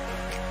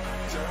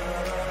da da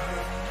da da.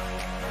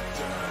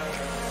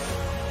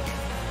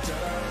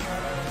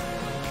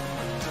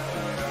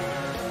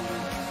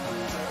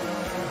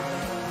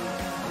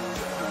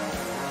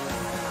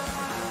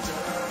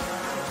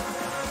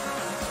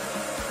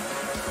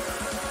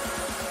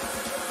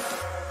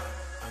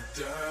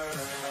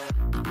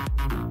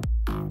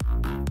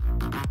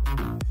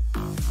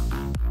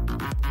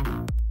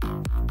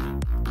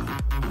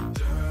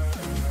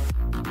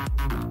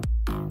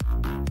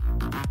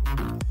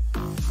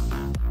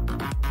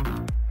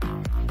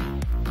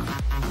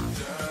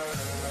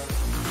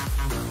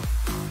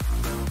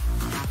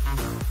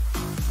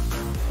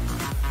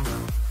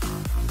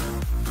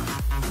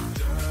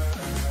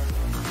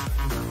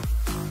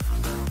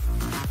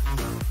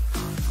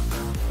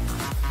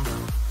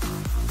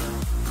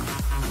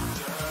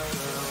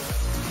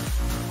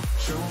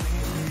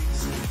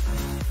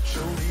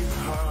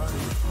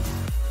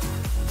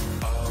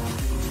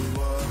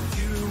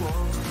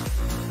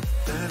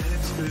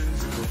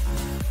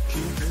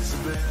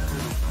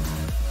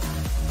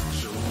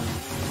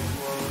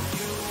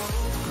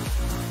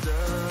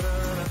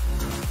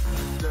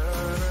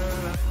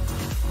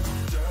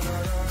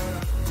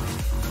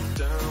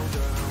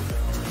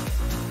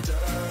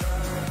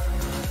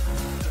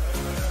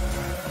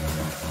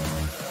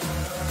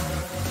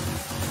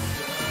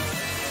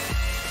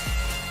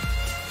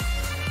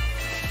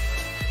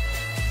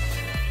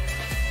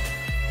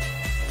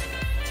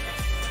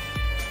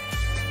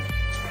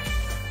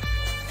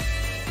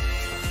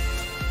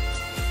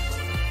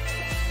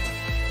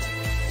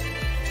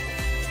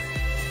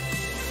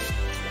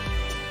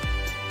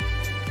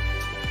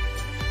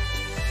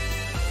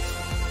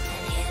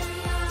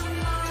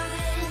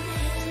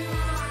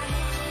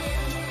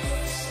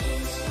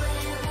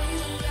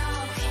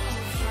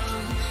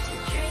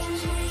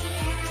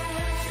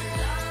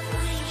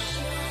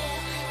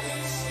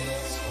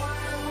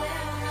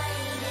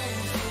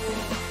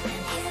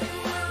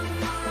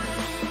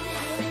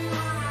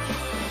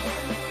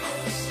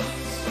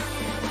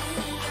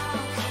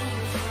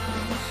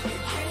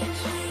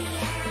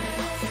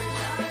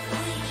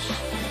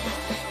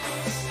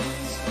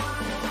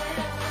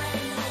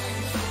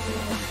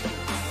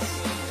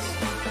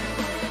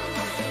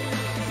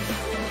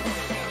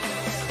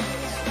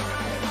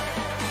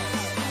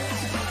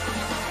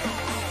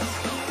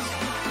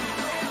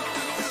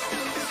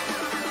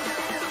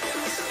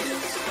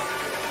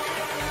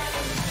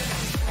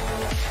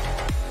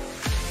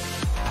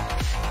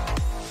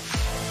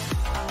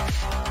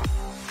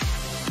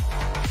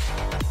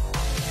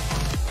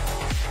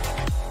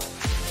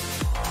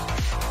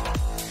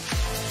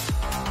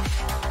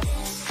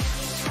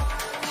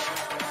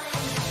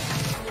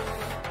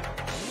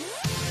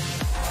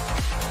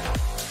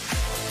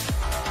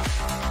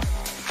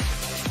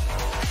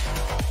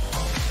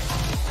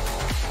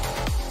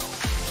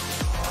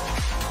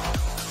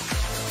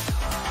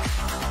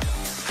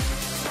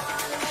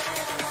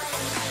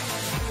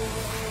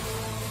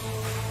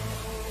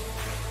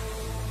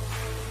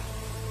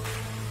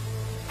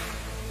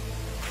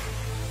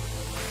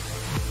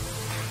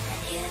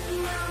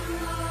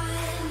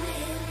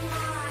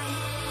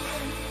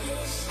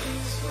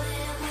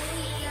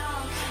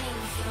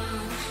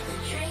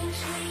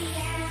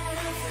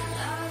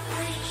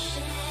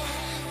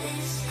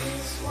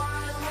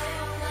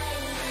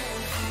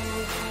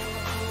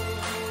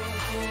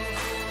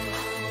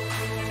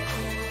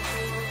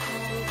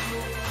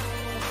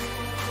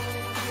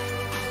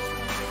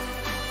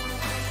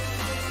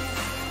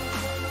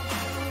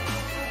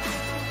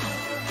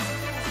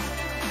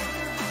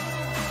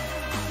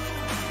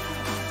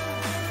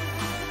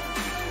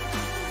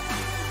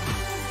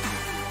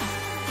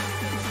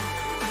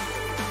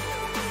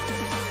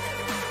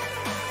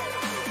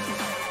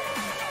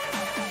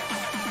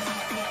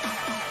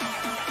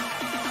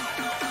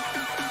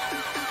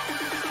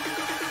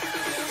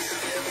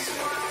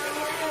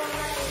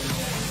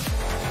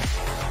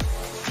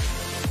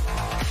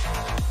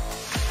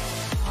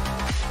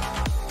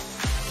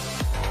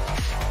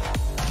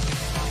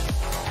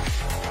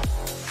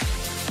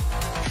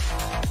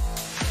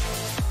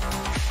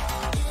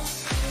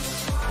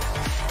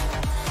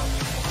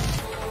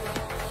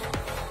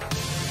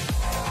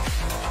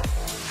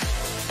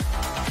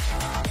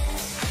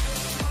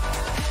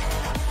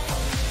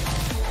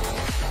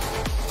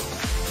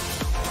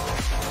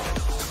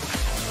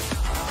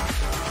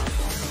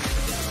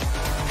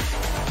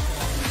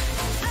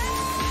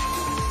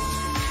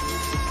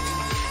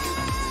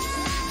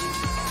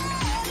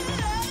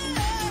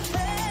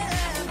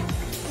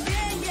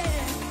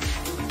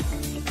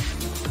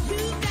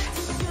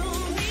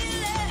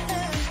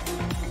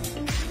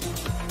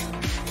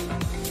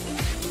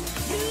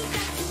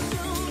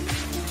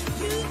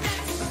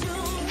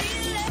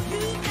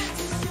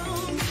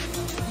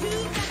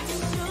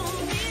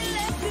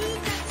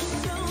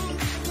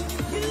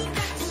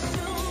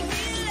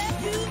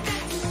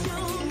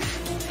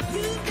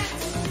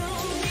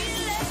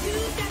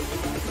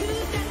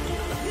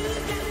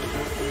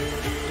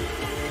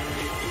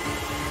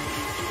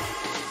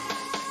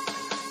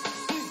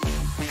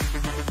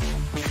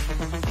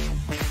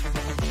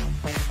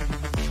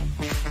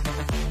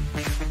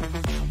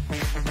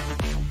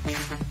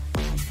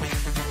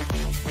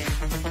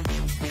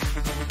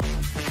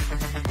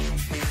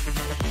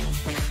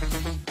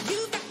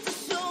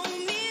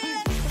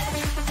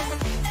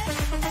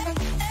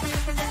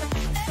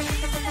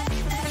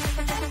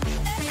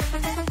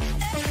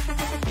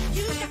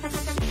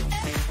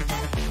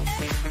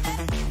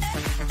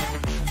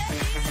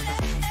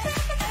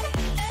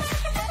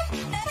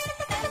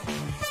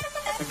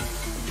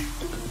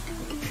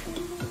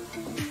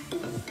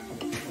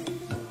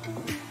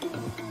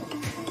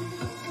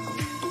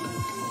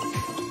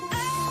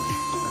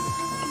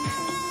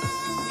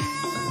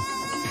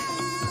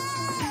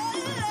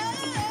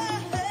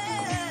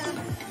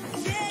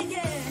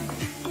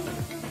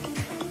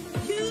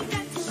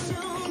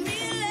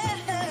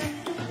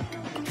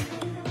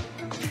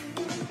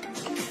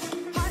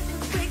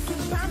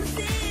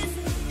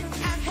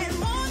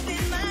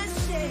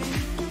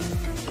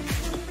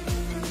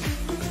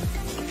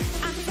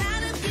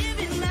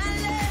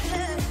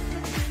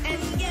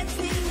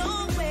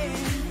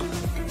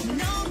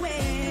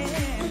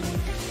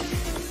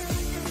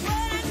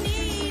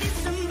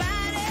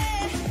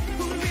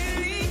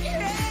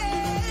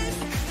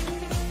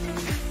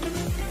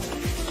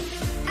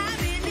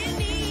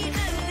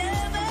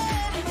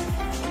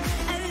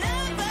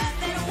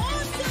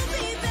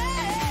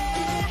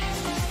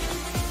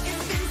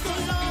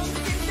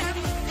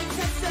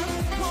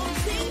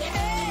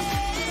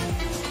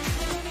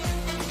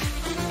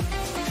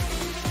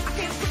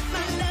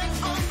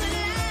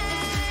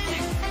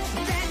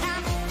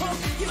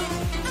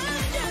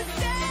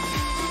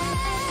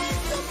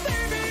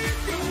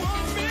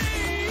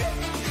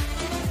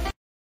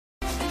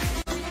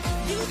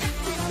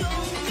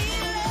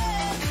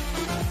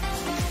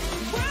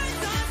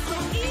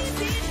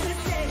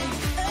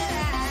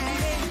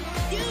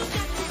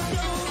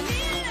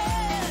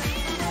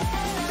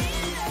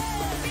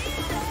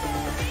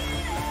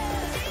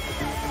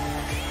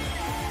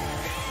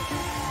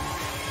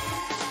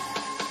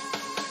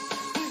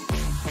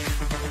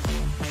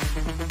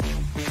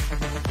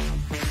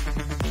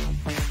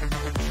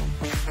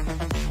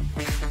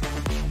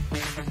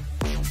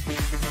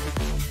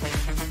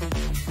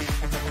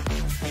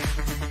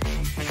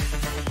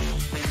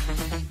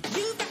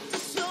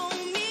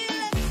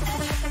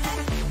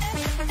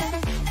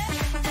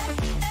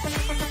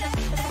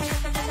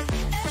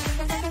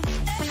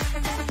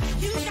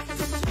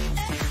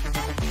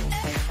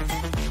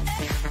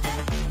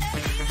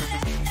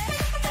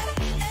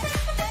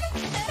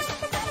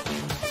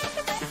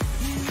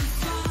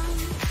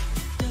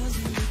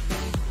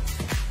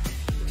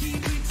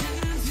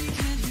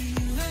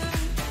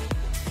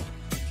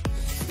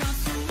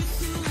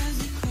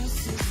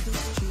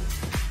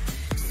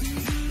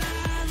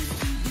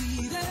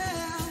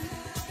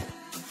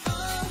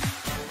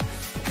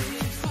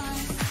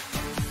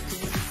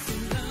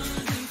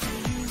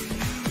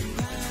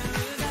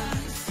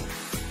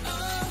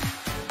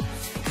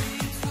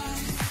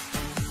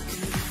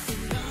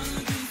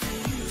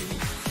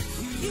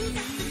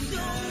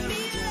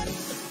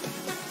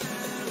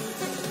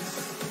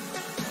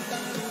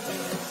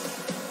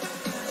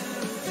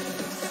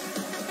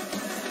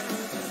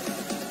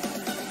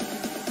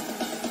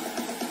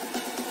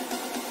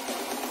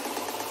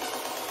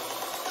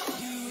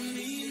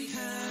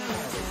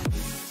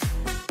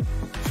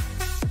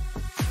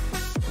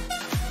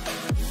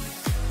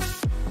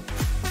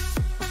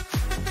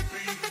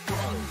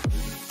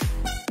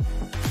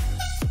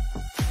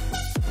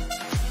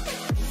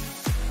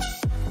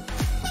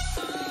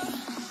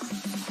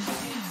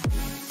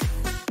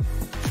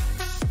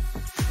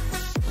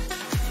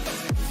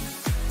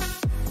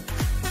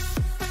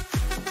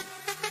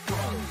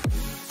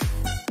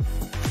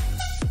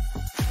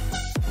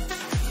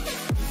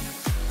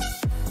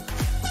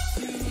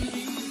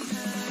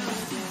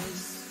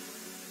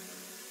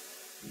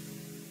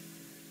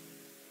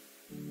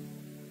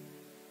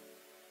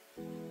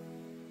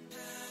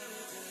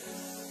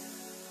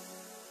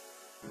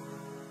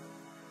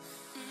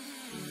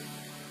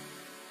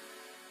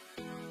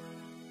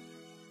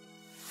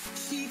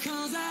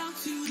 goes out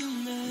to the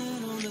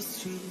man on the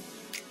street.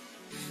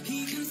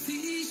 He can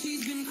see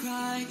she's been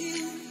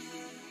crying.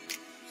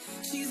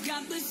 She's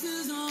got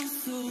blisters on the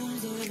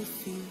soles of her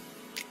feet.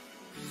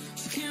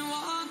 She can't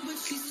walk, but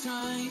she's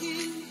trying.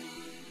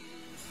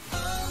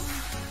 Oh,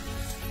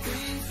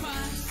 think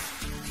twice,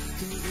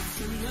 'cause it's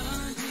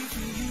another day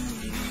for you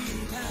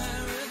in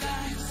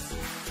paradise.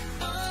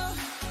 Oh,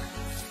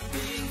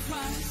 think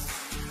twice,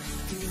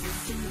 'cause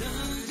it's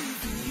another day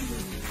for you.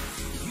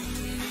 You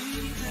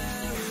need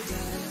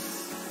paradise,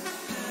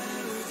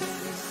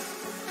 paradise,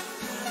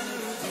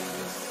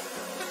 paradise,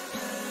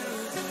 paradise.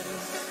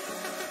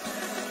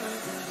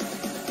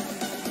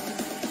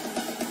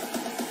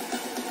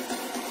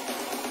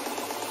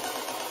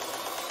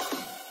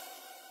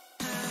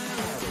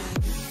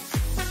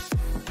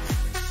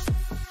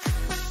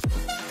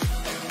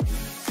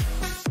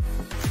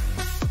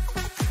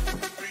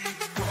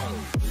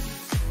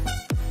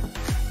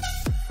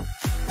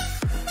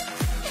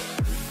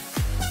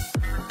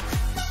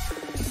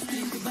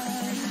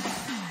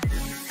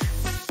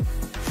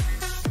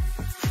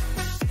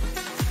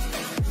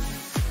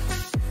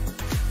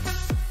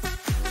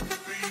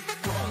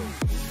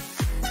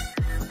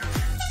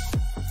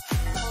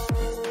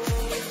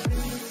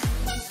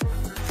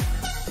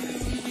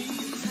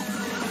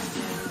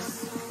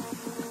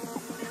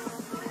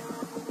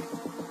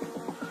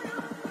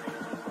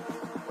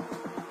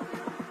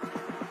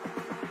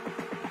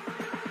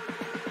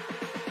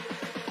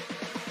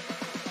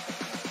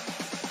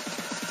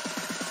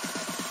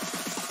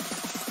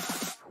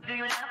 Do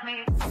you love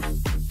me?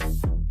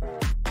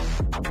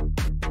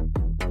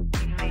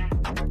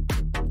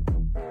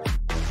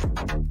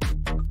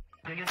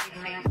 Do you need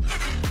me?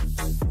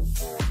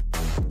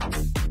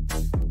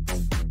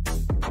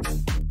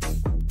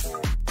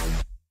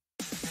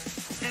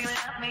 Do you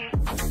love me?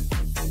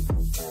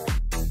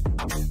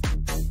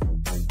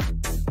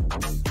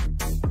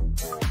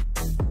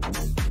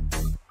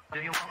 Do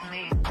you want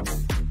me?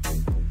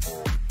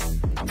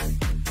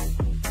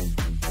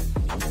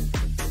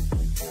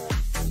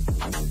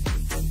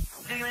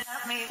 Do you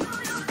love me?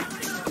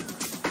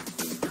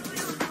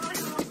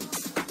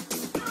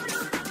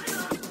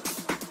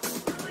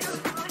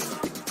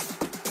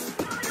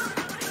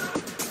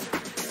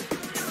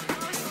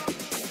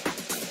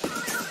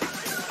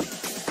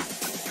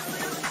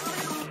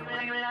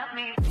 Do you love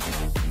me?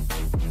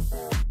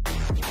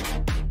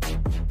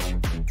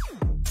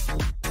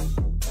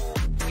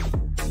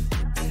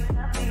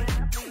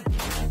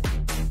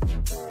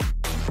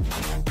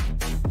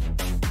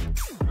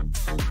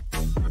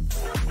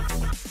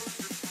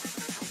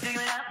 Do you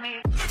love me?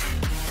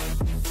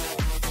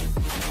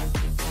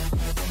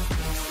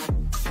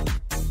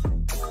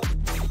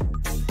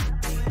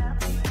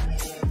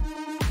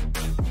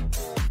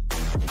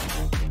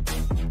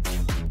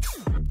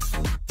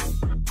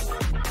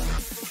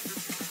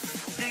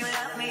 Do you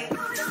love me?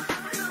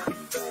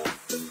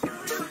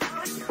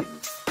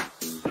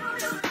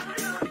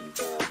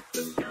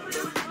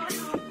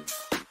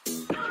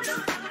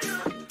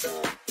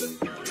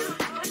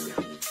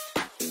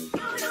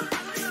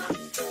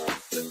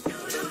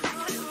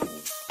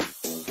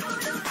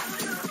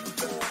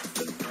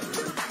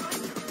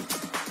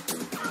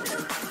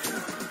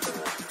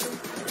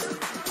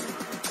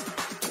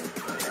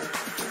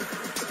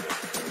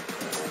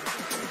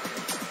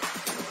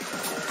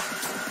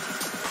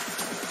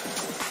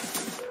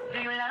 Do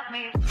you love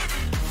me?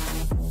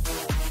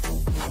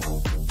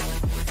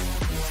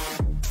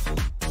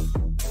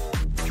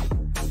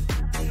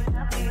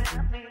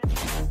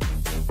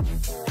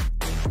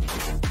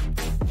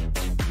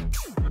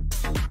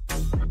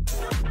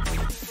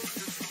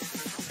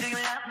 Do you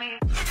love me?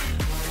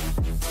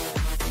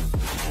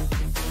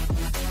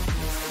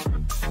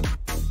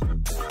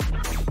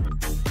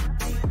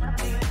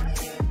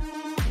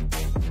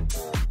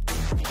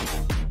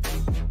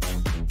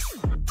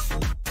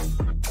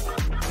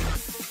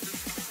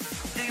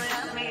 Do you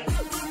love me?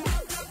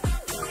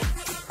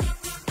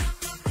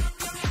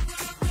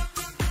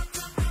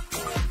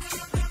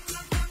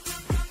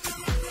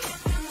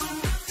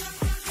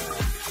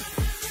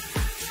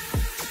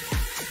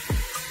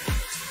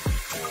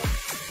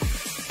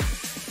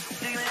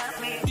 Do you love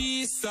me?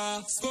 Ti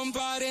sta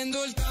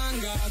scomparendo il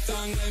tanga,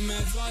 tanga in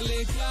mezzo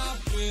alle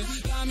chiappe.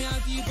 La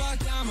mia tipa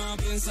chiama,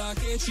 pensa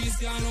che ci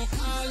siano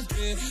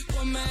altre.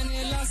 Con me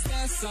nella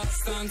stessa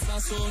stanza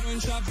sono in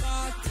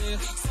ciabatte.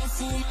 Sto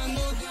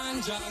fumando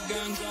ganja,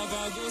 ganja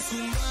vado su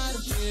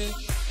Marte.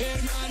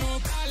 Hermano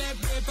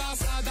Caleb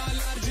passa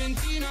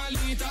dall'Argentina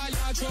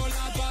all'Italia. C'ho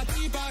la tua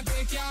tipa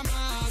che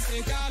chiama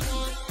se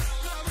calor.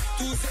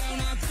 Tu sei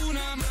una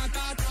tuna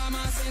matata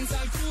ma senza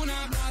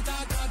alcuna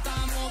patata.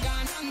 Stiamo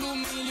ganando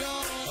 1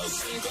 milione. Oh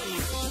single.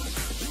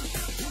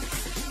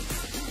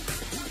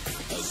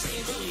 Oh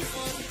single.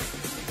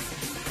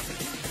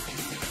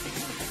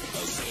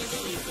 Oh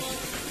single.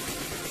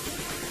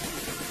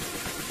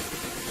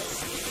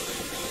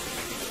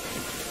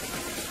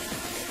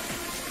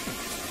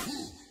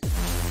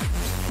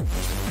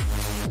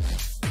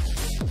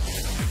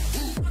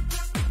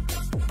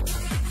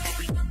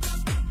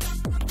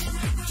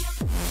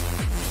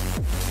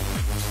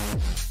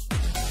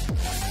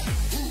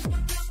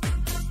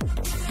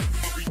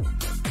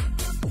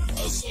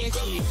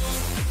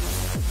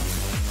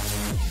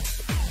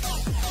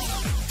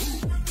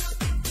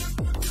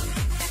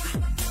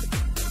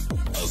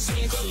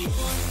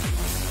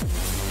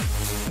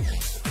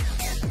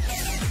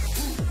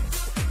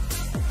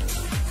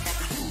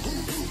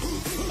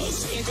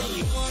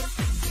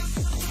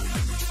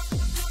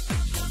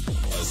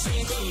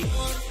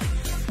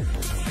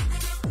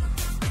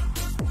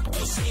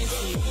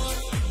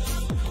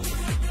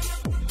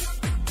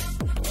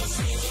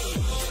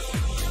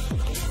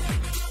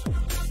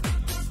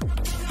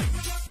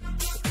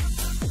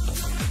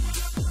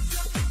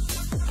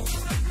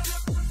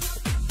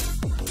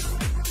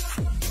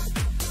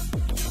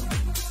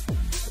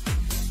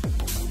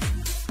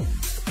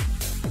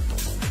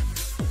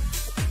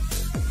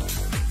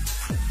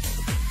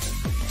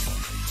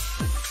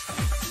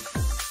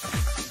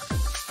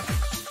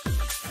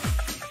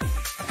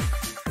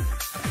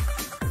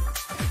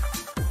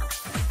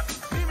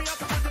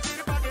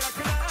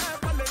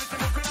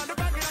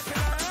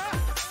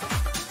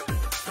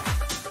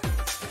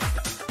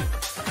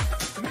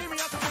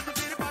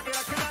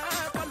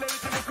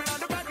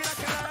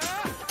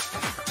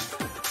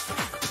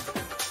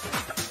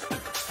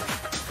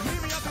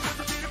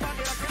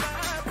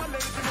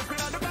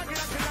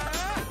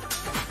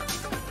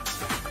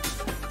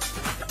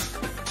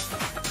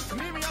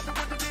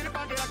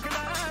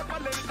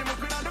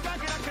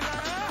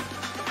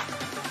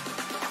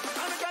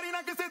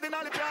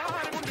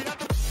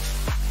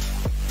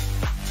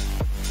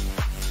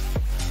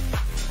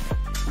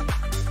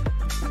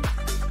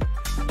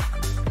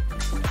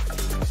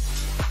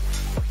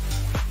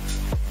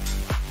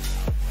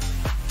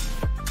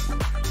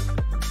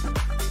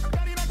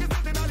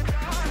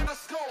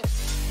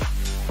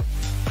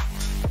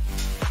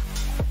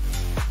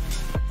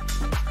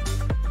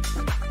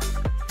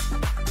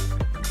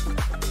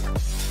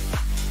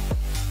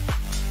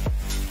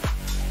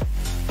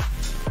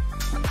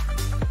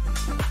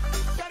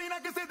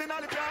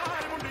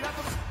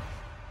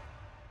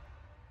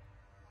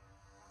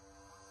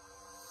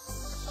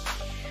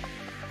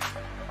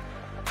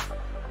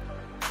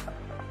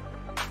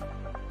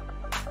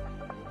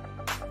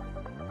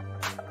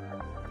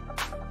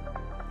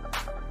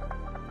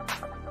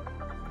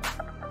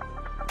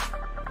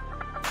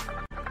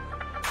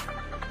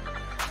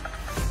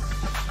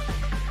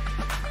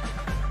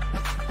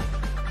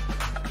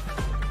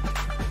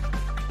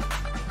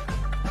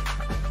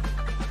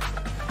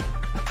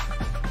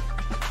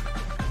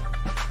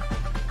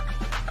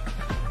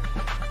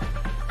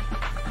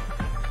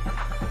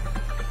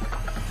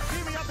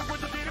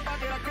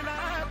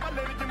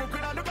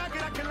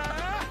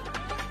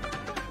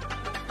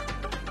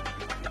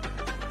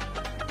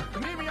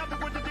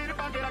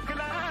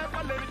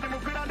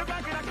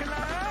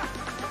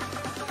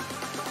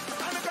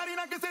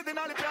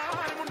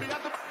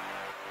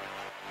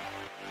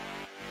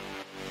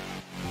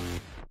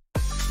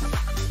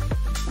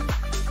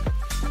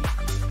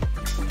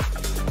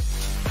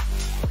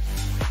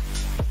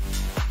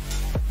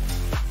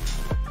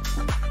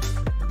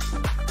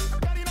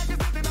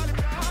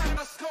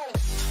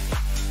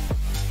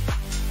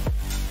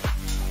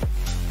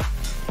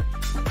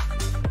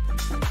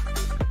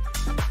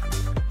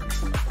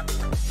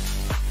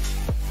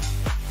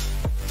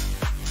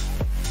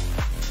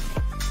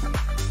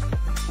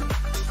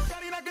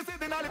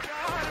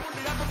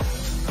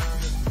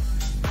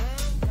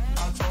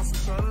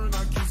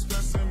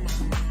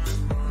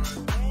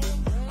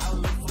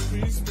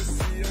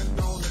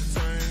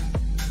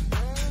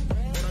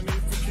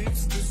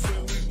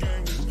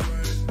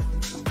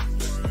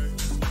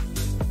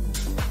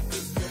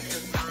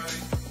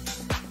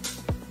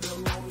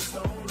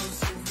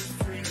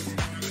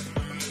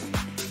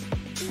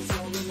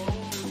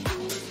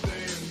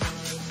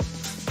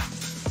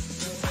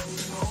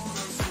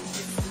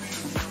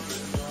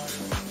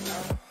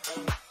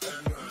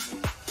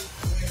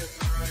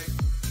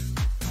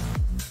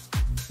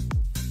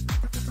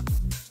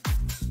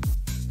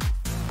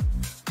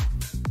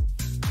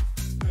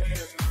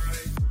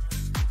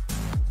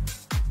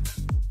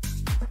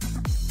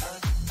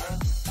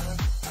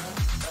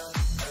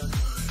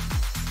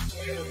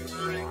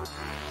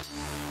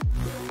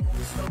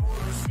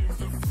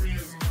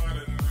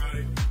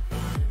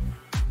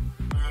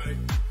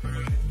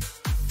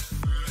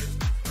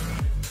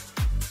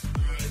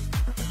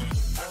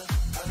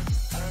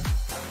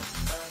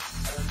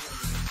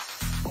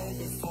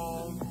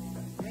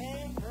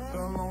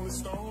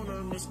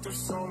 Mr.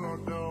 Solo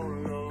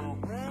Dolo.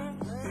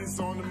 He's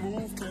on the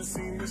move, can't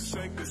seem to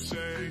shake the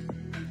shade.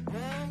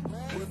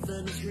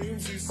 Within his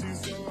dreams, he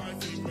sees the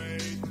life he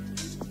made.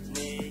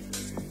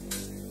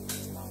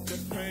 The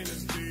pain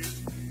is deep.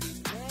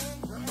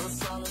 A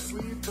silent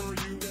sleeper,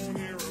 you won't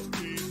hear a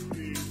beep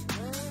beep.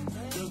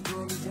 The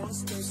girl he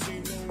wants don't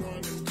seem to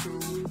run into.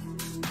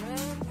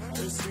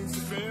 It seems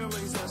the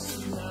feelings that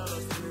she had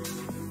her through.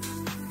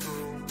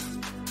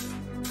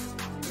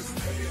 This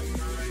day and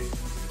night,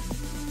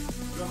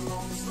 the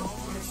long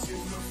stoner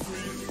seems to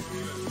free me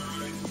at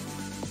night.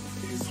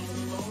 He's all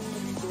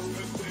alone through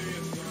the day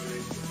and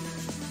night.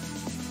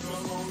 The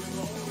lonely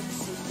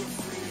seems to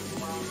free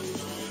my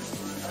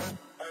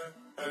night.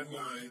 at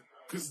night.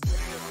 'Cause day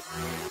and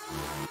night,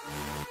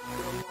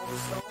 they'll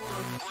always know.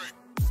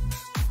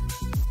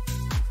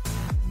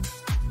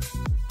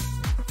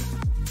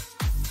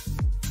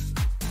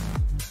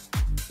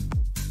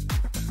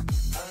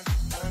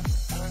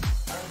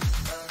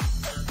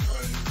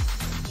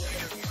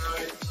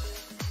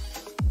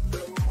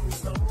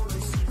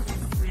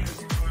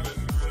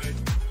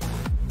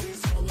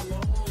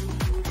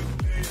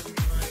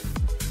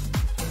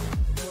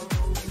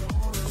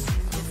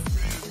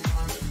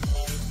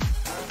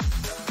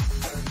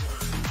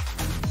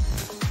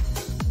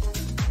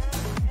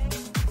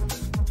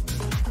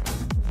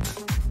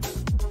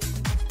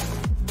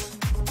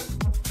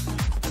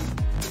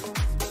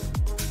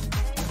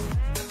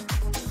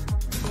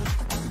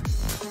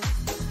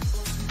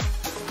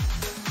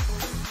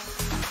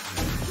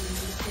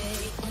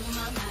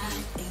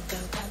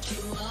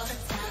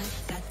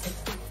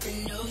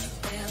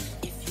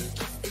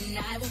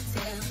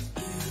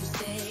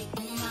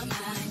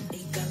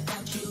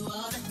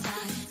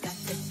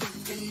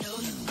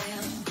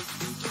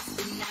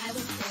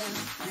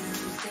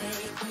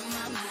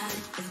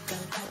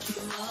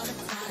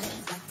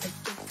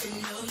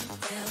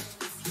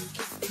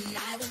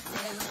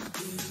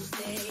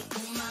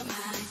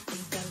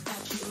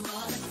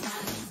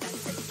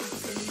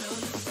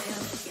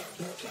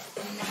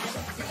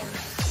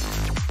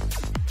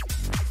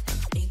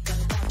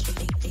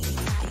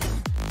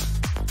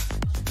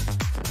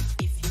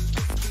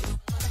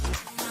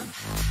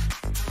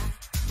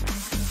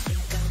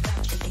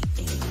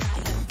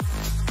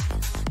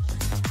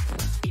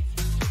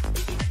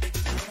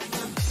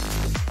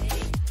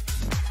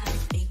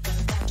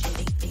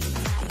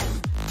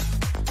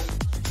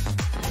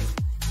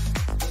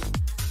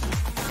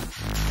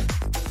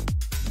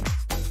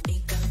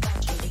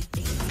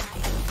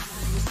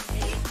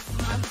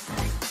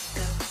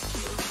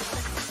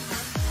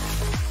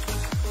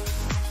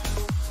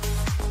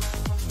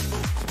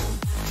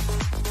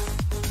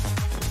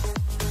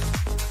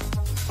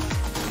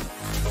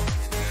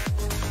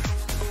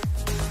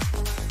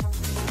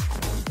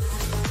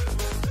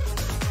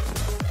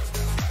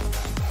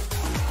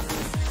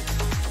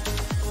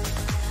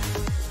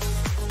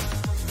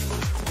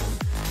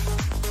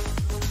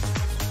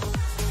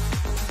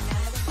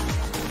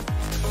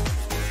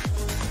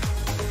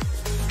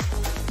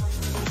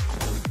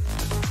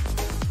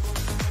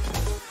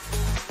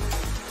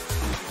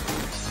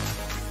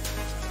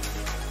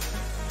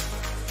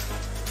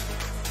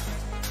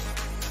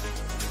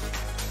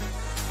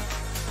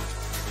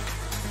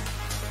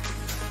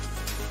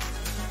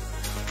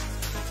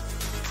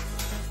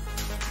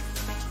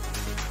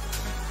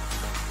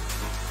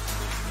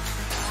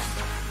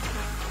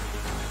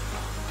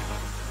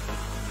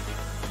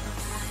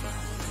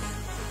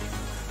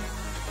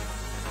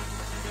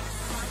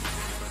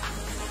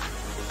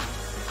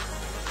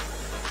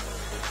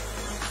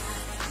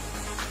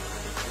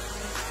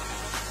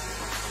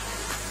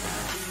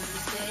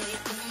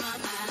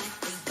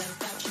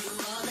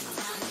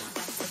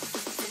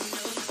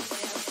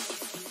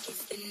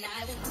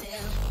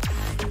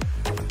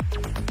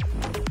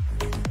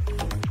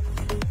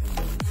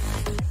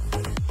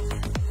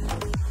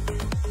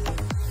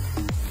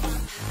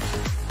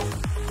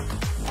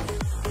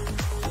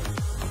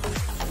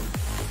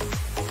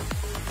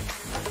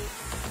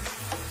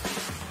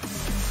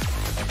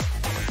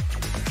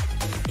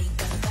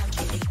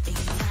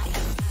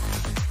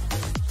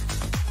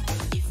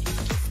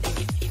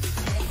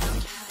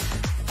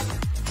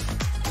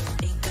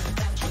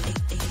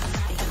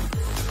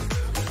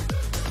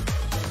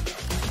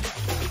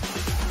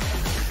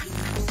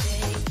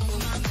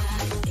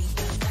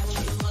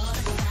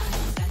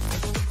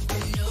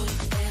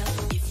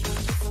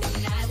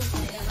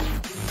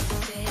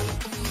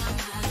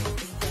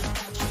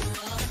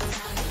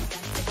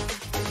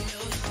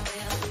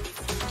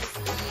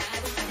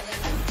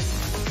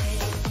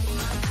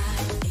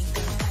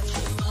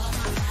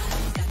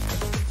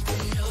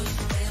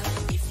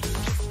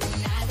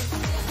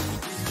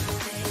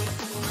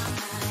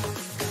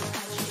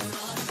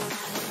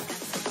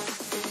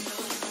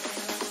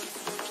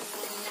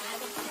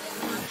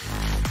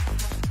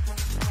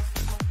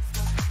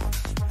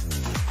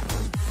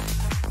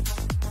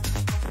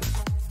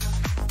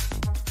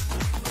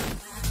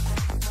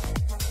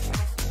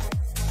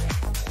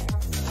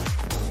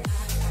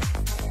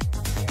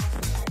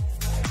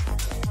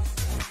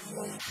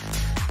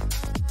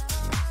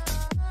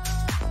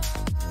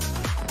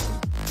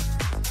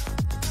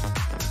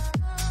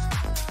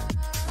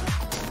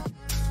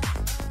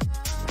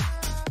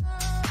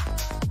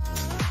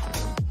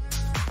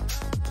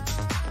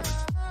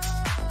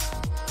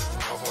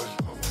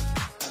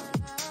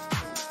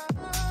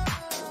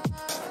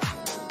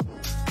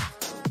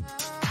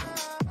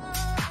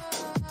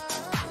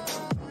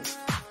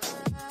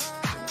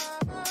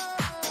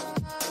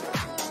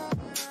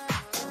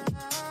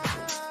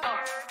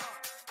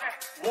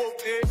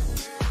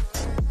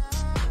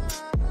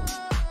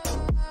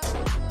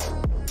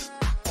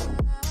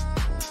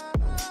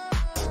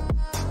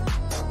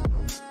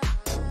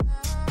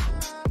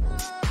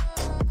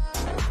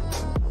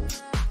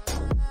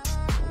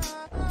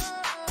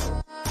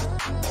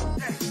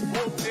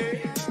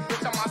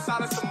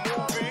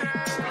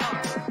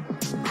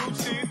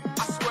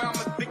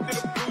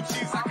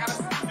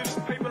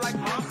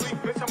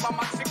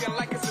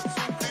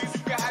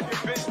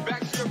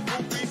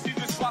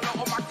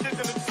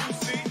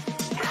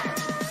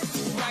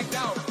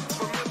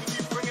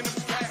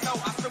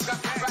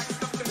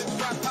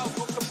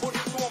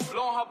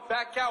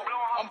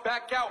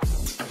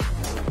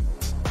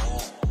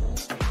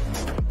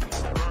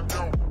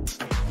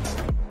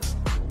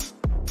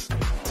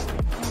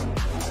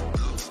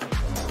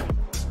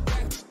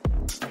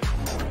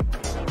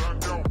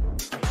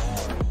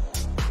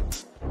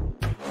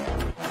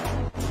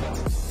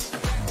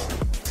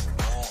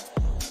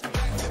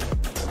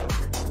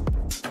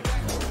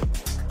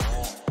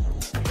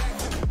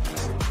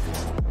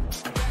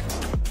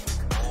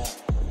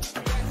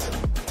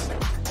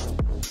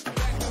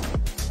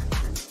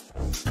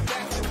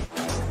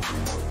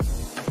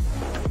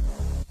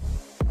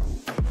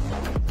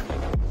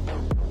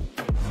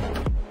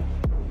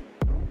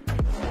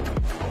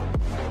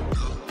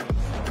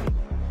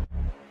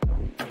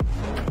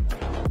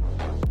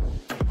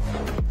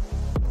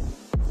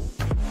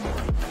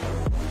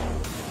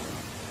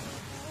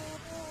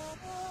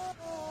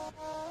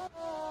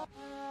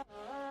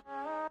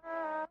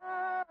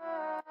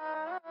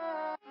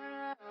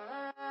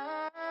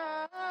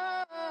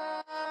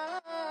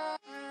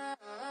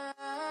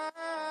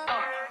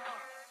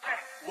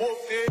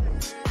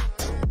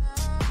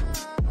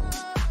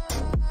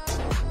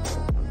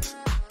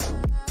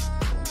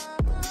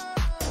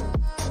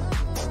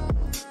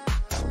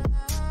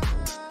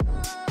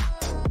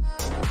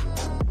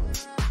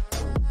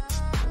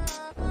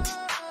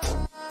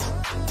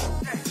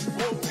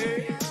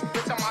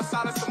 Bitch, I'm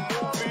outside of some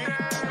movie.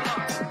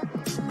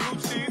 Blue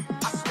cheese,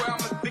 I swear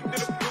I'm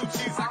addicted to blue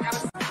cheese. I gotta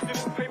stick to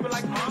this paper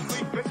like blue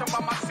sleep. Bitch, I'm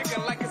by my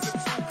chicken like it's a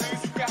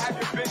two-piece. You can have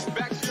your bitch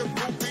back, she a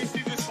groupie.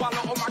 She just swallow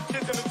all my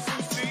kids in a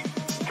two-seat.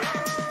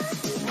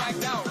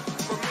 Swagged out,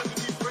 remember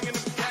we bringing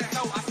them back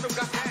out. I still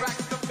got some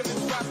racks stuck in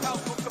this trap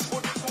house. With the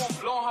booty, so I'm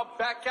blowing her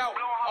back out.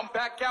 I'm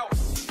back out.